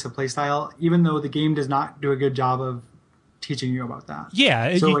lot of choice of playstyle, even though the game does not do a good job of teaching you about that.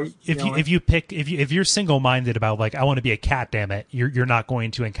 Yeah, so if you're single-minded about like I want to be a cat, damn it, you're not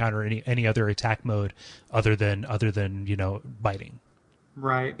going to encounter any other attack mode other than biting.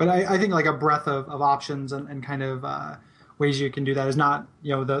 Right, but I think like a breadth of options and kind of ways you can do that is not,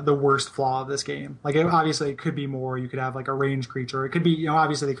 the worst flaw of this game. Like, obviously it could be more. You could have like a ranged creature. It could be,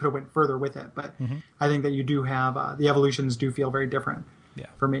 obviously they could have went further with it, but I think that you do have the evolutions do feel very different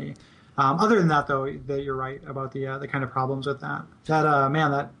for me. Other than that, though, that you're right about the kind of problems with that.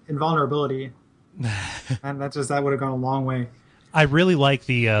 That invulnerability, and that would have gone a long way. I really like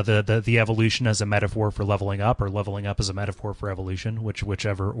the evolution as a metaphor for leveling up, or leveling up as a metaphor for evolution,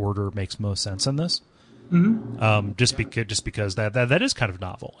 whichever order makes most sense in this. Just because that is kind of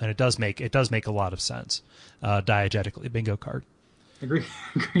novel, and it does make a lot of sense diegetically. Bingo card. Agree.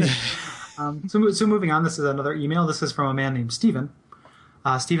 So moving on, this is another email. This is from a man named Steven.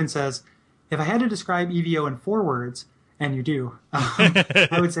 Steven says, if I had to describe E.V.O. in 4 words, and you do, I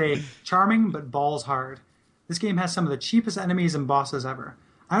would say charming but balls hard. This game has some of the cheapest enemies and bosses ever.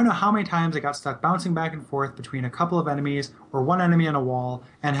 I don't know how many times I got stuck bouncing back and forth between a couple of enemies or one enemy on a wall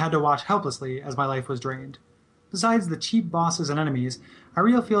and had to watch helplessly as my life was drained. Besides the cheap bosses and enemies, I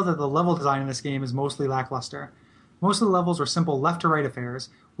really feel that the level design in this game is mostly lackluster. Most of the levels were simple left-to-right affairs,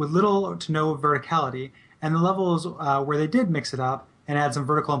 with little to no verticality, and the levels where they did mix it up and add some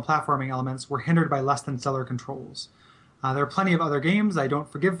vertical and platforming elements were hindered by less than stellar controls. There are plenty of other games I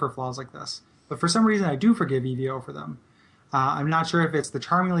don't forgive for flaws like this, but for some reason I do forgive E.V.O. for them. I'm not sure if it's the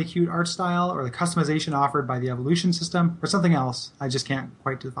charmingly cute art style or the customization offered by the evolution system or something else I just can't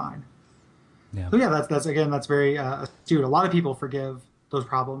quite define. Yeah. So yeah, that's very astute. A lot of people forgive those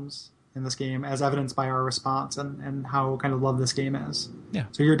problems in this game, as evidenced by our response and how kind of love this game is. Yeah.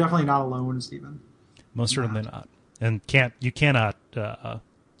 So you're definitely not alone, Stephen. Most certainly not. And you cannot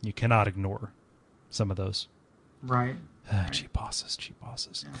ignore some of those. Right. Cheap bosses.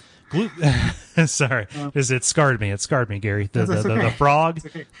 Yeah. Sorry, it scarred me. It scarred me, Gary. The frog,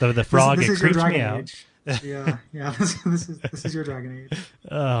 okay. the frog. This it creeps me out. Yeah. This is your Dragon Age.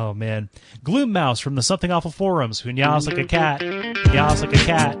 Oh man, Gloom Mouse from the Something Awful forums, who meows like a cat, meows like a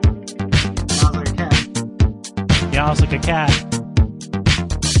cat, meows like a cat, meows like a cat,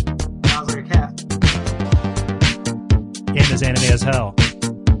 meows like a cat, and is anime as hell.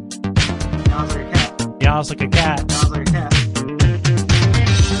 Meows like a cat, meows like a cat, meows like a cat.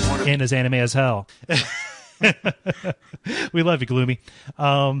 And is anime as hell. We love you, Gloomy.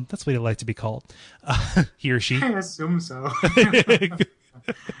 That's what he like to be called. He or she. I assume so.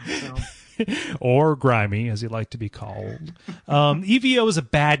 Or Grimy, as he like to be called. E.V.O. is a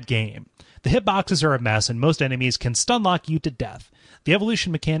bad game. The hitboxes are a mess, and most enemies can stunlock you to death. The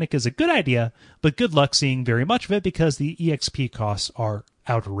evolution mechanic is a good idea, but good luck seeing very much of it because the EXP costs are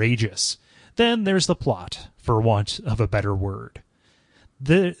outrageous. Then there's the plot, for want of a better word.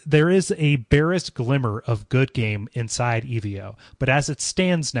 There is a barest glimmer of good game inside E.V.O., but as it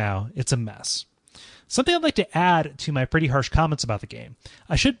stands now, it's a mess. Something I'd like to add to my pretty harsh comments about the game.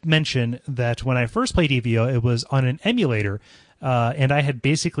 I should mention that when I first played E.V.O., it was on an emulator, and I had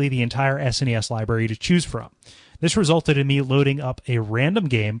basically the entire SNES library to choose from. This resulted in me loading up a random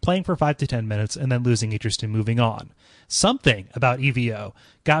game, playing for 5 to 10 minutes, and then losing interest and moving on. Something about E.V.O.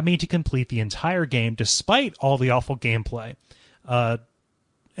 got me to complete the entire game despite all the awful gameplay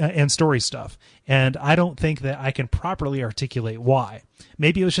and story stuff, and I don't think that I can properly articulate why.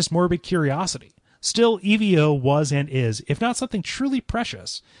 Maybe it was just morbid curiosity. Still, E.V.O. was and is, if not something truly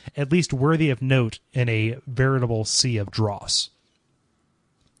precious, at least worthy of note in a veritable sea of dross.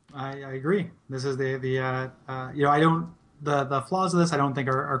 I agree. This is the flaws of this I don't think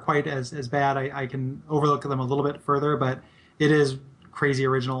are quite as bad. I can overlook them a little bit further, but it is crazy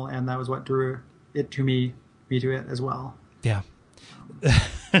original, and that was what drew it to me to it as well. Yeah.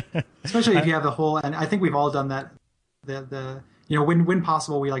 Especially if you have the whole, and I think we've all done that. When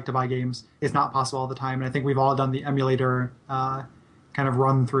possible, we like to buy games. It's not possible all the time, and I think we've all done the emulator kind of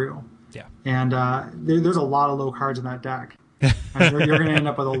run through. Yeah. And there's a lot of low cards in that deck. And you're going to end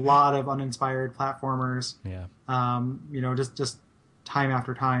up with a lot of uninspired platformers. Yeah. Just time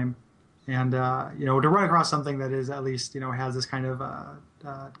after time, and to run across something that is at least has this kind of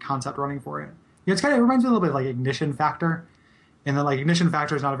concept running for it. It reminds me a little bit of like Ignition Factor. And then, like, Ignition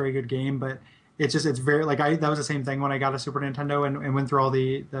Factor is not a very good game, but it's very, like, that was the same thing when I got a Super Nintendo and went through all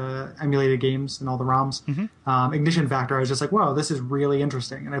the emulated games and all the ROMs. Mm-hmm. Ignition Factor, I was just like, wow, this is really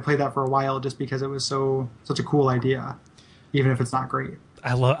interesting. And I played that for a while just because it was such a cool idea, even if it's not great.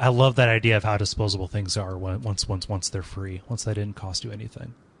 I love that idea of how disposable things are once they're free, once they didn't cost you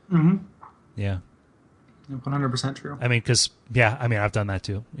anything. Mm-hmm. Yeah. 100% true. I mean, because, I've done that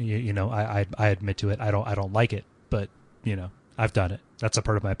too. I admit to it. I don't like it, but, I've done it. That's a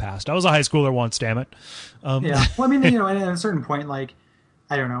part of my past. I was a high schooler once, damn it. Yeah. Well, at a certain point, like,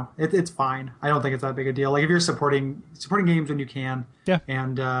 I don't know. It's fine. I don't think it's that big a deal. Like if you're supporting games when you can, Yeah.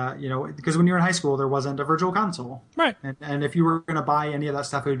 And because when you were in high school, there wasn't a virtual console, Right. And if you were going to buy any of that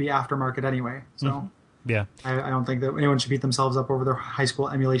stuff, it would be aftermarket anyway. So Yeah. I don't think that anyone should beat themselves up over their high school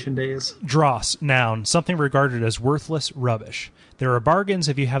emulation days. Dross, noun, something regarded as worthless rubbish. There are bargains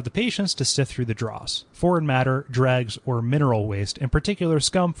if you have the patience to sift through the dross, foreign matter, dregs, or mineral waste, in particular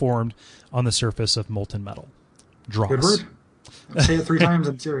scum formed on the surface of molten metal. Dross. Good word. Say it 3 times.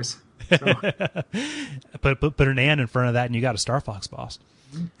 I'm serious. So. Put an "and" in front of that, and you got a Star Fox boss.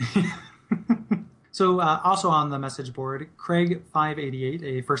 So also on the message board, Craig588,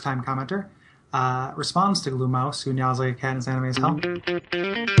 a first-time commenter, responds to Glue Mouse, who meows like a cat in anime as hell.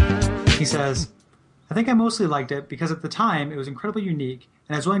 He says, I think I mostly liked it because at the time it was incredibly unique,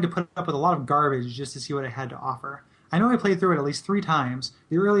 and I was willing to put up with a lot of garbage just to see what it had to offer. I know I played through it at least 3 times.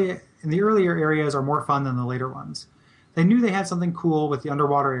 The earlier areas are more fun than the later ones. They knew they had something cool with the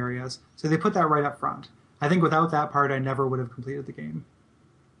underwater areas, so they put that right up front. I think without that part, I never would have completed the game.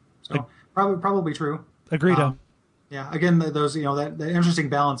 So probably true. Agreed. Yeah. Again, those that interesting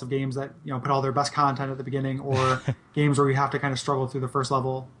balance of games that put all their best content at the beginning, or games where you have to kind of struggle through the first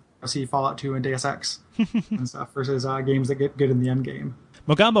level. See Fallout 2 and Deus Ex and stuff versus games that get good in the end game.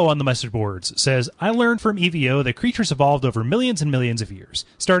 Mogambo on the message boards says, I learned from E.V.O. that creatures evolved over millions and millions of years,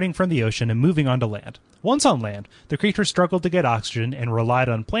 starting from the ocean and moving onto land. Once on land, the creatures struggled to get oxygen and relied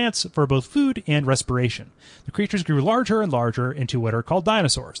on plants for both food and respiration. The creatures grew larger and larger into what are called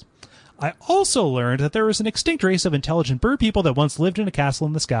dinosaurs. I also learned that there was an extinct race of intelligent bird people that once lived in a castle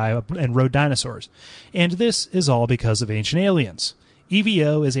in the sky and rode dinosaurs. And this is all because of ancient aliens.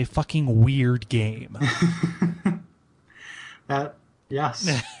 E.V.O. is a fucking weird game.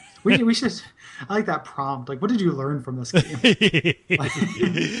 Yes. we should. I like that prompt. Like, what did you learn from this game?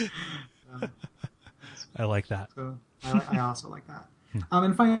 I like that. So I also like that.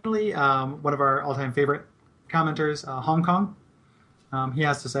 And finally, one of our all-time favorite commenters, Hong Kong. He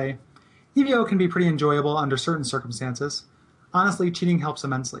has to say, E.V.O. can be pretty enjoyable under certain circumstances. Honestly, cheating helps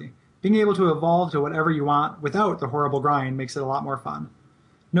immensely. Being able to evolve to whatever you want without the horrible grind makes it a lot more fun.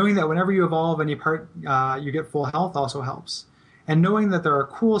 Knowing that whenever you evolve any part, you get full health also helps. And knowing that there are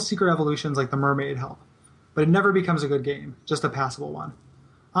cool secret evolutions like the mermaid help. But it never becomes a good game, just a passable one.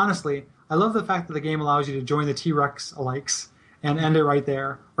 Honestly, I love the fact that the game allows you to join the T-Rex alikes and end it right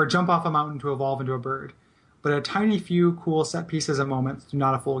there, or jump off a mountain to evolve into a bird. But a tiny few cool set pieces and moments do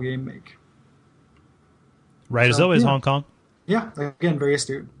not a full game make. Right as always, Hong Kong. Yeah, again, very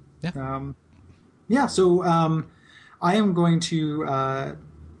astute. Yeah. So I am going to...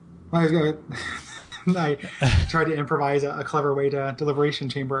 I tried to improvise a clever way to Deliberation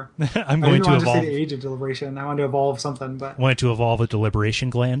Chamber. I'm going to evolve. I didn't want to say the age of deliberation. I wanted to evolve something, but wanted to evolve a deliberation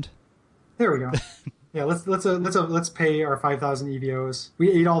gland. There we go. Yeah, let's pay our 5,000 EVOs.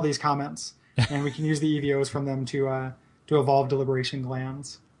 We ate all these comments, and we can use the EVOs from them to evolve deliberation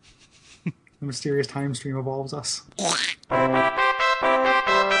glands. The mysterious time stream evolves us.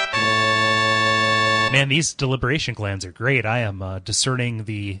 Man, these deliberation glands are great. I am discerning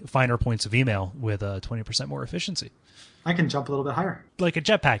the finer points of email with 20% more efficiency. I can jump a little bit higher. Like a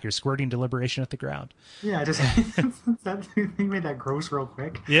jetpack, you're squirting deliberation at the ground. Yeah, just that thing made that gross real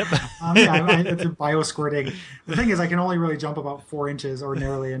quick. Yep. It's a bio-squirting. The thing is, I can only really jump about 4 inches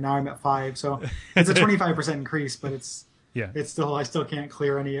ordinarily, and now I'm at 5. So it's a 25% increase, but it's I still can't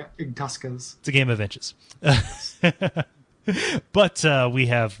clear any Igtuskas. It's a game of inches. But we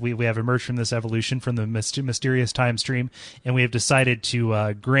have emerged from this evolution from the mysterious time stream, and we have decided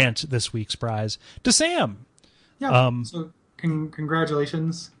to grant this week's prize to Sam. Yeah. So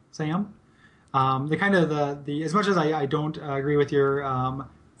congratulations, Sam. The as much as I don't agree with your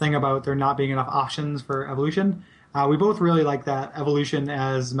thing about there not being enough options for evolution, we both really like that evolution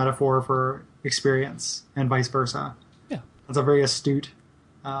as metaphor for experience and vice versa. Yeah, that's a very astute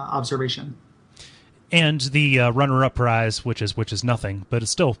observation. And the runner-up prize, which is nothing, but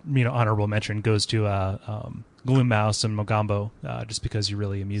it's still honorable mention, goes to Gloom Mouse and Mogambo, just because you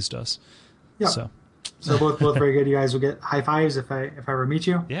really amused us. Yeah. So both very good. You guys will get high fives if I ever meet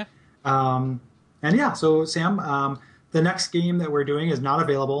you. Yeah. So Sam, the next game that we're doing is not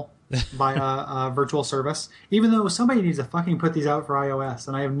available by a virtual service, even though somebody needs to fucking put these out for iOS,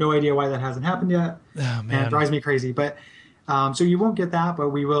 and I have no idea why that hasn't happened yet. Oh man, and it drives me crazy. But so you won't get that, but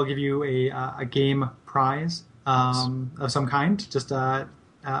we will give you a game prize of some kind. Just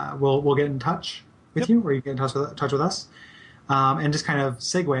we'll get in touch with you, or you get in touch with us, and just kind of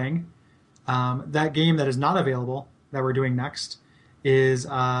segueing. That game that is not available that we're doing next is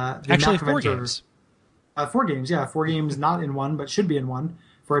actually 4 games. 4 games, yeah, 4 games not in one, but should be in one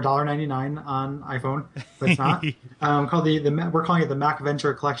for $1.99 on iPhone, but it's not. Called we're calling it the Mac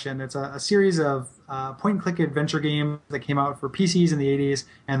Venture Collection. It's a series of point-and-click adventure games that came out for PCs in the 80s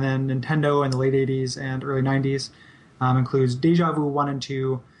and then Nintendo in the late 80s and early 90s. Includes Deja Vu 1 and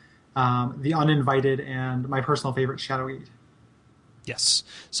 2, The Uninvited, and my personal favorite, Shadow Eat. Yes.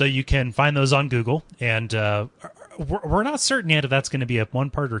 So you can find those on Google, and we're not certain yet if that's going to be a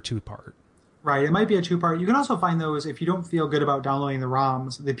 1-part or 2-part. Right. It might be a 2-part. You can also find those if you don't feel good about downloading the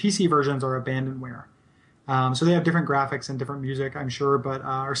ROMs. The PC versions are abandonware. So they have different graphics and different music, I'm sure, but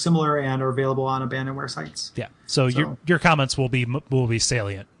are similar and are available on abandonware sites. Yeah. So your comments will be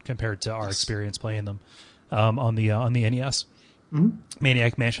salient compared to our experience playing them on the NES. Mm-hmm.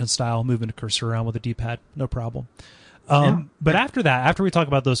 Maniac Mansion style, moving the cursor around with a D-pad, no problem. Yeah. But after we talk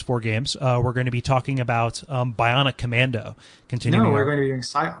about those 4 games, we're going to be talking about Bionic Commando. Continuing. No, we're going to be doing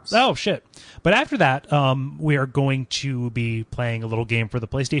Psyops. Oh, shit. But after that, we are going to be playing a little game for the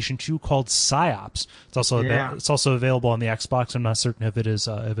PlayStation 2 called Psyops. It's also available on the Xbox. I'm not certain if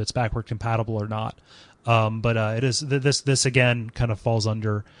it's backward compatible or not. But it is this again kind of falls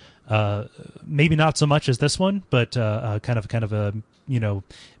under maybe not so much as this one, but kind of a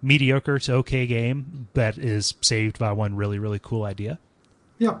mediocre to okay game that is saved by one really, really cool idea.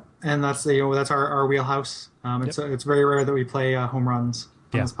 Yep, and that's our wheelhouse. It's very rare that we play home runs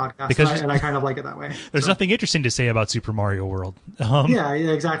on this podcast, and I kind of like it that way. There's nothing interesting to say about Super Mario World. Yeah,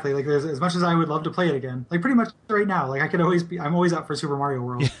 exactly. Like, there's, as much as I would love to play it again, like pretty much right now, like I'm always up for Super Mario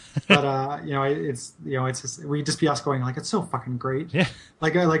World. But it's just, we just be us going like, it's so fucking great. Yeah.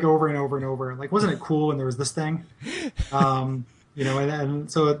 Like over and over and over. Like, wasn't it cool when there was this thing? And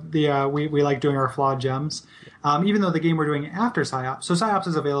so we like doing our flawed gems. Even though the game we're doing after Psyops, so Psyops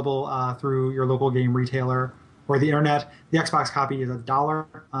is available through your local game retailer or the internet. The Xbox copy is $1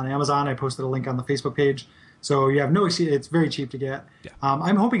 on Amazon. I posted a link on the Facebook page, so you have no excuse. It's very cheap to get. Yeah.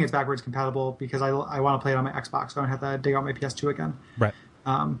 I'm hoping it's backwards compatible because I want to play it on my Xbox, so I don't have to dig out my PS2 again. Right.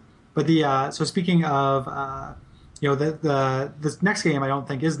 But so speaking of this next game I don't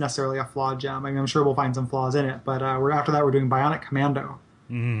think is necessarily a flawed gem. I mean, I'm sure we'll find some flaws in it, but after that we're doing Bionic Commando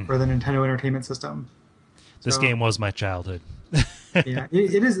for the Nintendo Entertainment System. This game was my childhood. Yeah,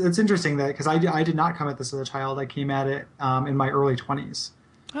 it is. It's interesting that because I did not come at this as a child. I came at it in my early 20s.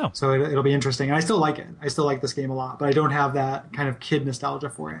 Oh, so it'll be interesting, and I still like it. I still like this game a lot, but I don't have that kind of kid nostalgia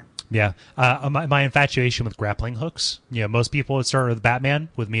for it. Yeah, my infatuation with grappling hooks. Yeah, most people would start with Batman.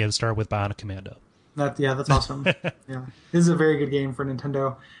 With me, it would start with Bionic Commando. That's awesome. Yeah, this is a very good game for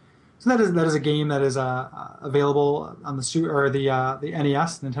Nintendo. So that is a game that is available on the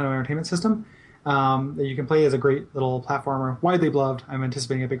NES, Nintendo Entertainment System, that you can play as a great little platformer, widely beloved. I'm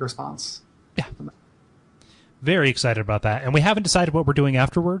anticipating a big response. Yeah, very excited about that, and we haven't decided what we're doing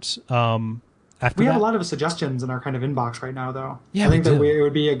afterwards. We have a lot of suggestions in our kind of inbox right now, though. Yeah, I think that it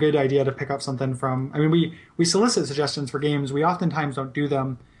would be a good idea to pick up something from. I mean, we solicit suggestions for games. We oftentimes don't do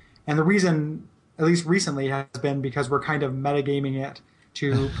them, and the reason, at least recently, has been because we're kind of metagaming it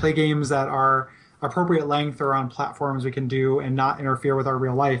to play games that are appropriate length or on platforms we can do and not interfere with our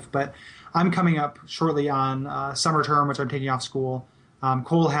real life. But I'm coming up shortly on summer term, which I'm taking off school.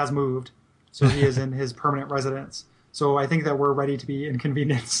 Cole has moved, so he is in his permanent residence. So I think that we're ready to be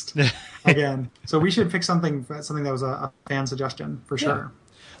inconvenienced again. So we should pick something that was a fan suggestion for sure.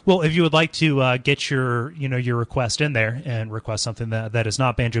 Well, if you would like to get your request in there and request something that is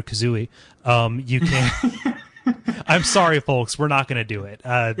not Banjo-Kazooie, you can. I'm sorry, folks, we're not going to do it.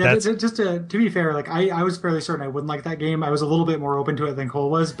 Just to be fair, like I was fairly certain I wouldn't like that game. I was a little bit more open to it than Cole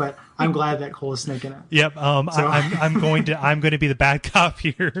was, but I'm glad that Cole is snaking it. Yep. I'm going to be the bad cop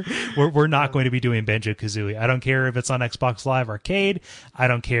here. We're not going to be doing Banjo-Kazooie. I don't care if it's on Xbox Live Arcade. I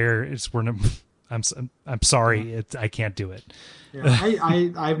don't care. I'm sorry. I can't do it.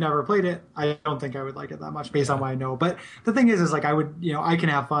 Yeah, I've never played it. I don't think I would like it that much based on what I know. But the thing is like I would, I can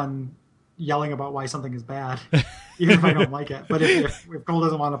have fun yelling about why something is bad, even if I don't like it. But if Cole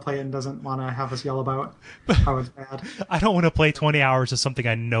doesn't want to play it and doesn't want to have us yell about how it's bad, I don't want to play 20 hours of something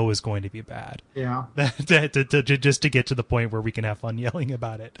I know is going to be bad. Yeah, just to get to the point where we can have fun yelling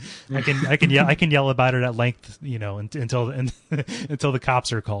about it. I can yell about it at length, until the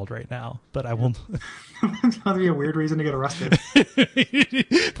cops are called right now. But I won't. It's going to be a weird reason to get arrested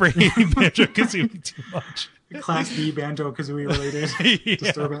for hating Banjo-Kazooie too much. Class B Banjo-Kazooie related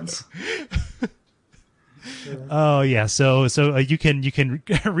disturbance. Yeah. Oh yeah, so you can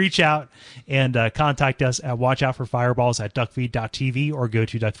reach out and contact us at watchoutforfireballs@duckfeed.tv or go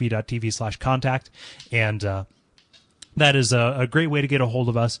to duckfeed.tv/contact, and that is a great way to get a hold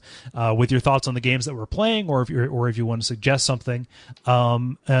of us with your thoughts on the games that we're playing, or if you want to suggest something.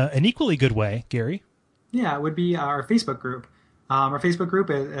 An equally good way, Gary. Yeah, it would be our Facebook group. Our Facebook group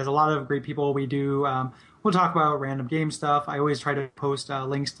has a lot of great people. We'll talk about random game stuff. I always try to post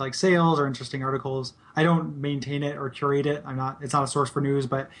links to like sales or interesting articles. I don't maintain it or curate it. It's not a source for news,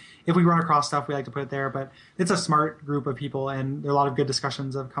 but if we run across stuff, we like to put it there. But it's a smart group of people, and there are a lot of good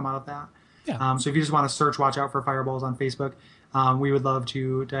discussions that have come out of that. Yeah. So if you just want to search Watch Out for Fireballs on Facebook, we would love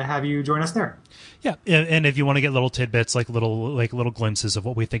to have you join us there. Yeah, and if you want to get little tidbits, like little glimpses of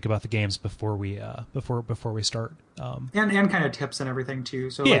what we think about the games before we start, and kind of tips and everything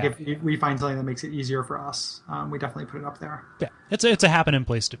too. So like if we find something that makes it easier for us, we definitely put it up there. Yeah, it's a happening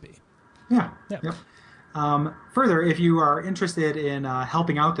place to be. Yeah. Yep. Further, if you are interested in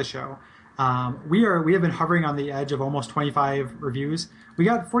helping out the show, we have been hovering on the edge of almost 25 reviews. We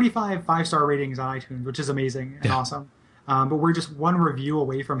got 45 5-star ratings on iTunes, which is amazing and awesome. But we're just one review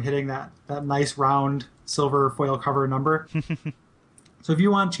away from hitting that nice round silver foil cover number. So if you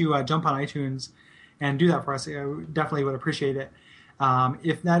want to jump on iTunes and do that for us, I definitely would appreciate it.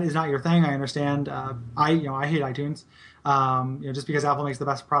 If that is not your thing, I understand. I hate iTunes. Just because Apple makes the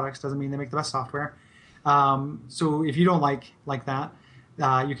best products doesn't mean they make the best software. So if you don't like that,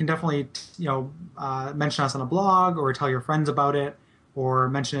 you can definitely mention us on a blog or tell your friends about it, or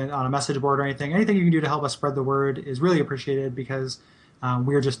mention it on a message board or anything. Anything you can do to help us spread the word is really appreciated, because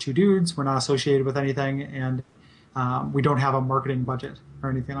we're just two dudes. We're not associated with anything, and we don't have a marketing budget or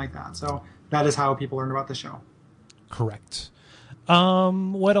anything like that. So that is how people learn about the show. Correct.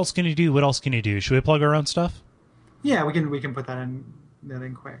 What else can you do? Should we plug our own stuff? Yeah, we can put that in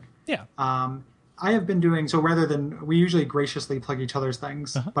quick. Yeah. I have been doing, so rather than, we usually graciously plug each other's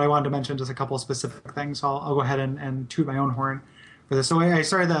things, but I wanted to mention just a couple of specific things. So I'll go ahead and toot my own horn for this. So I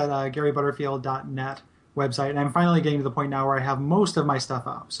started that GaryButterfield.net website, and I'm finally getting to the point now where I have most of my stuff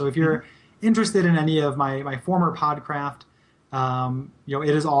up. So if you're interested in any of my former Podcraft,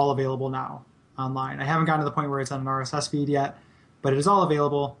 it is all available now online. I haven't gotten to the point where it's on an RSS feed yet, but it is all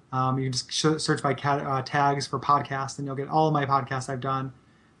available. You can just search by tags for podcast, and you'll get all of my podcasts I've done.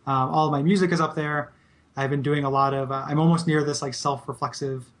 All of my music is up there. I've been doing a lot of, I'm almost near this like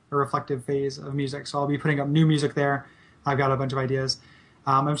self-reflexive or reflective phase of music. So I'll be putting up new music there. I've got a bunch of ideas.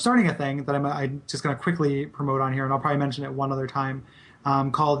 I'm starting a thing that I'm just going to quickly promote on here, and I'll probably mention it one other time,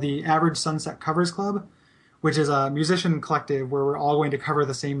 called the Average Sunset Covers Club, which is a musician collective where we're all going to cover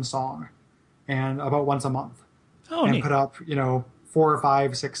the same song, and about once a month. Oh, and neat. Put up, 4 or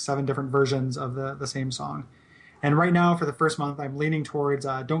 5, 6, 7 different versions of the same song. And right now, for the first month, I'm leaning towards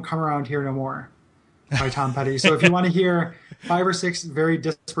Don't Come Around Here No More by Tom Petty. So if you want to hear 5 or 6 very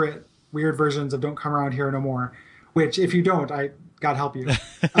disparate, weird versions of Don't Come Around Here No More, which if you don't, God help you,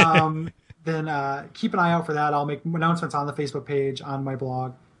 then keep an eye out for that. I'll make announcements on the Facebook page, on my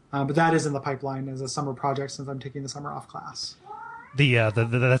blog. But that is in the pipeline as a summer project since I'm taking the summer off class.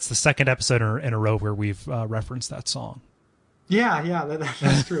 That's the second episode in a row where we've referenced that song. Yeah,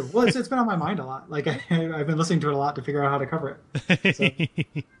 that's true. Well, it's been on my mind a lot. Like I've been listening to it a lot to figure out how to cover it. So.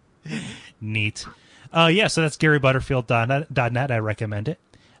 Neat. So that's GaryButterfield.net. I recommend it.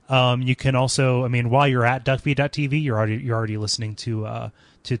 You can also, while you're at duckfeed.tv, you're already listening to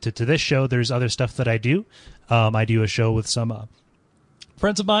this show. There's other stuff that I do. I do a show with some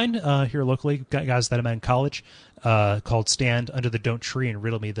friends of mine here locally, guys that I met in college, called Stand Under the Don't Tree and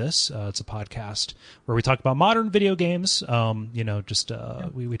Riddle Me This. It's a podcast where we talk about modern video games.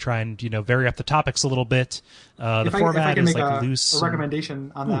 We try and vary up the topics a little bit. The format is like loose. A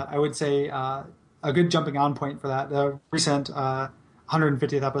recommendation on that, I would say a good jumping on point for that. The recent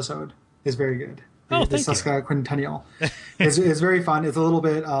 150th episode is very good. The Suska Quintennial is very fun. It's a little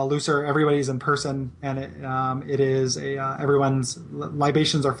bit looser. Everybody's in person, and it is everyone's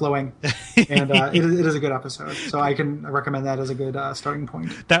libations are flowing, and it is a good episode. So I can recommend that as a good starting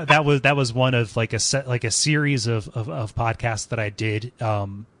point. That was one of like a series of podcasts that I did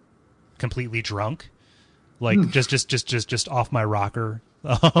completely drunk, like just off my rocker.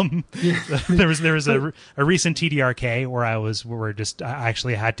 There was a recent TDRK where I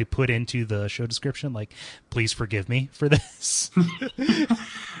actually had to put into the show description, like, please forgive me for this.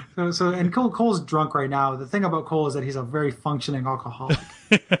 And Cole's drunk right now. The thing about Cole is that he's a very functioning alcoholic.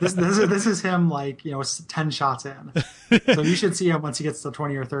 This is him, like, 10 shots in. So you should see him once he gets to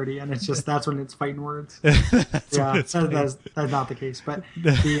 20 or 30, and it's just, that's when it's fighting words. That's not the case. But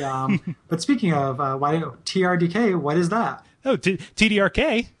but speaking of TRDK, what is that? Oh,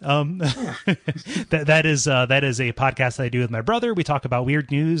 TDRK. That is a podcast that I do with my brother. We talk about weird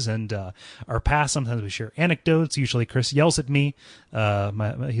news and our past. Sometimes we share anecdotes. Usually Chris yells at me.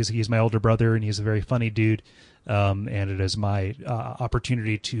 He's my older brother, and he's a very funny dude. And it is my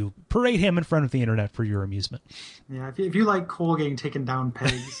opportunity to parade him in front of the internet for your amusement. Yeah, if you like Cole getting taken down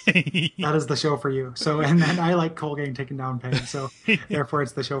pegs, that is the show for you. So, and then I like Cole getting taken down pegs, so therefore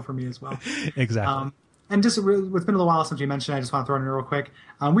it's the show for me as well. Exactly. And just, it's been a little while since we mentioned, I just want to throw it in real quick.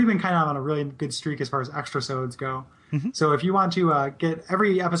 We've been kind of on a really good streak as far as extra-sodes go. Mm-hmm. So if you want to get,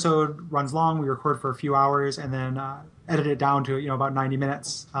 every episode runs long, we record for a few hours and then edit it down to, about 90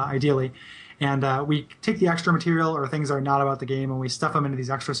 minutes, ideally. And we take the extra material or things that are not about the game and we stuff them into these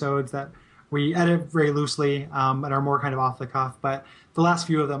extra-sodes that we edit very loosely and are more kind of off the cuff. But the last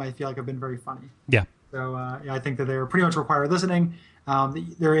few of them I feel like have been very funny. Yeah. So I think that they're pretty much require listening.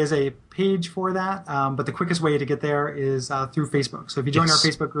 There is a page for that, but the quickest way to get there is through Facebook. So if you join our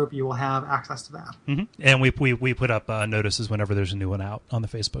Facebook group, you will have access to that. Mm-hmm. And we put up notices whenever there's a new one out on the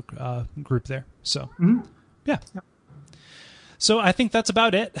Facebook group there. So, yeah. Yep. So I think that's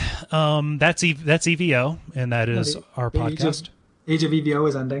about it. That's E.V.O, and that is our podcast. Age of E.V.O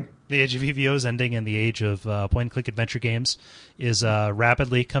is ending. The age of E.V.O is ending, and the age of point-and-click adventure games is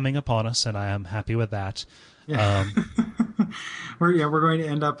rapidly coming upon us, and I am happy with that. Yeah. We're going to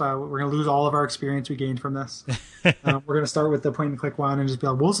end up. We're going to lose all of our experience we gained from this. We're going to start with the point-and-click one and just be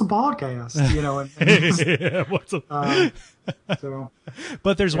like, "What's a podcast?" What's a... So,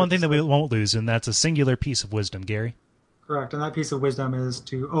 but there's one thing that we won't lose, and that's a singular piece of wisdom, Gary. Correct, and that piece of wisdom is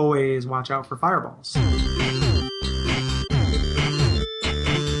to always watch out for fireballs.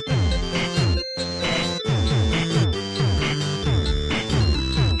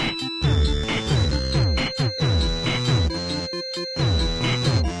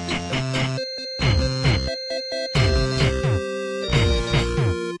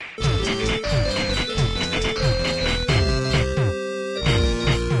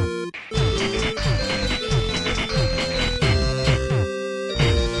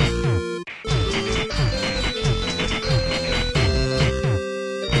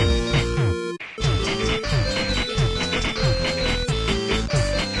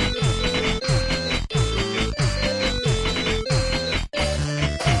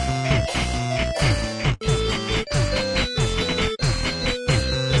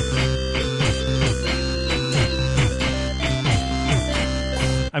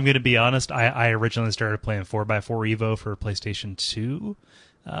 I'm going to be honest. I originally started playing 4x4 E.V.O for PlayStation 2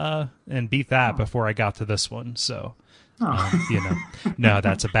 and beat that before I got to this one. So, no,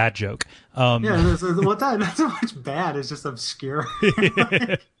 that's a bad joke. That's not so much bad. It's just obscure.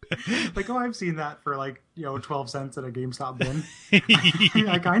 I've seen that for 12 cents at a GameStop bin.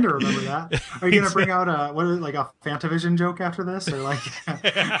 I kind of remember that. Are you gonna bring out a Fantavision joke after this, or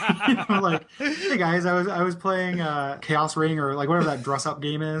hey guys, I was playing Chaos Ring or whatever that dress up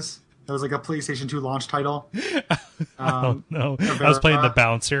game is. It was a PlayStation 2 launch title. Oh no, I was playing the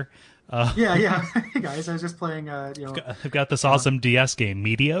bouncer. Yeah. Hey guys, I was just playing. I've got this awesome DS game,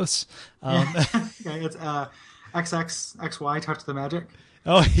 Medios. It's XXXY Touch the Magic.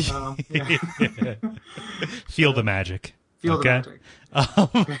 Oh, Feel the magic. Feel the magic. Okay. I'll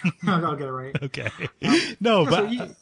get it right. Okay. No, but